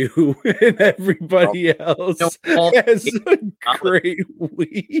hope you and everybody else has a great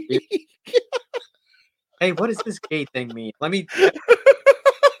week. Hey, what does this gay thing mean? Let me...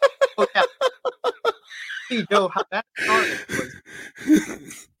 Joe, how that started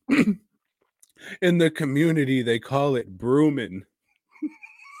was... In the community, they call it brooming.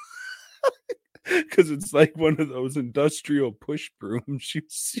 Because it's like one of those industrial push brooms you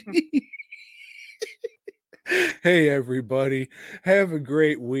see. Hey, everybody. Have a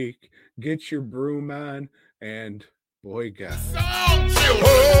great week. Get your broom on, and boy, God. Oh,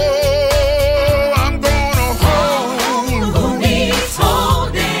 I'm gonna hold. Who needs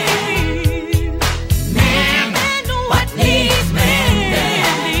holding?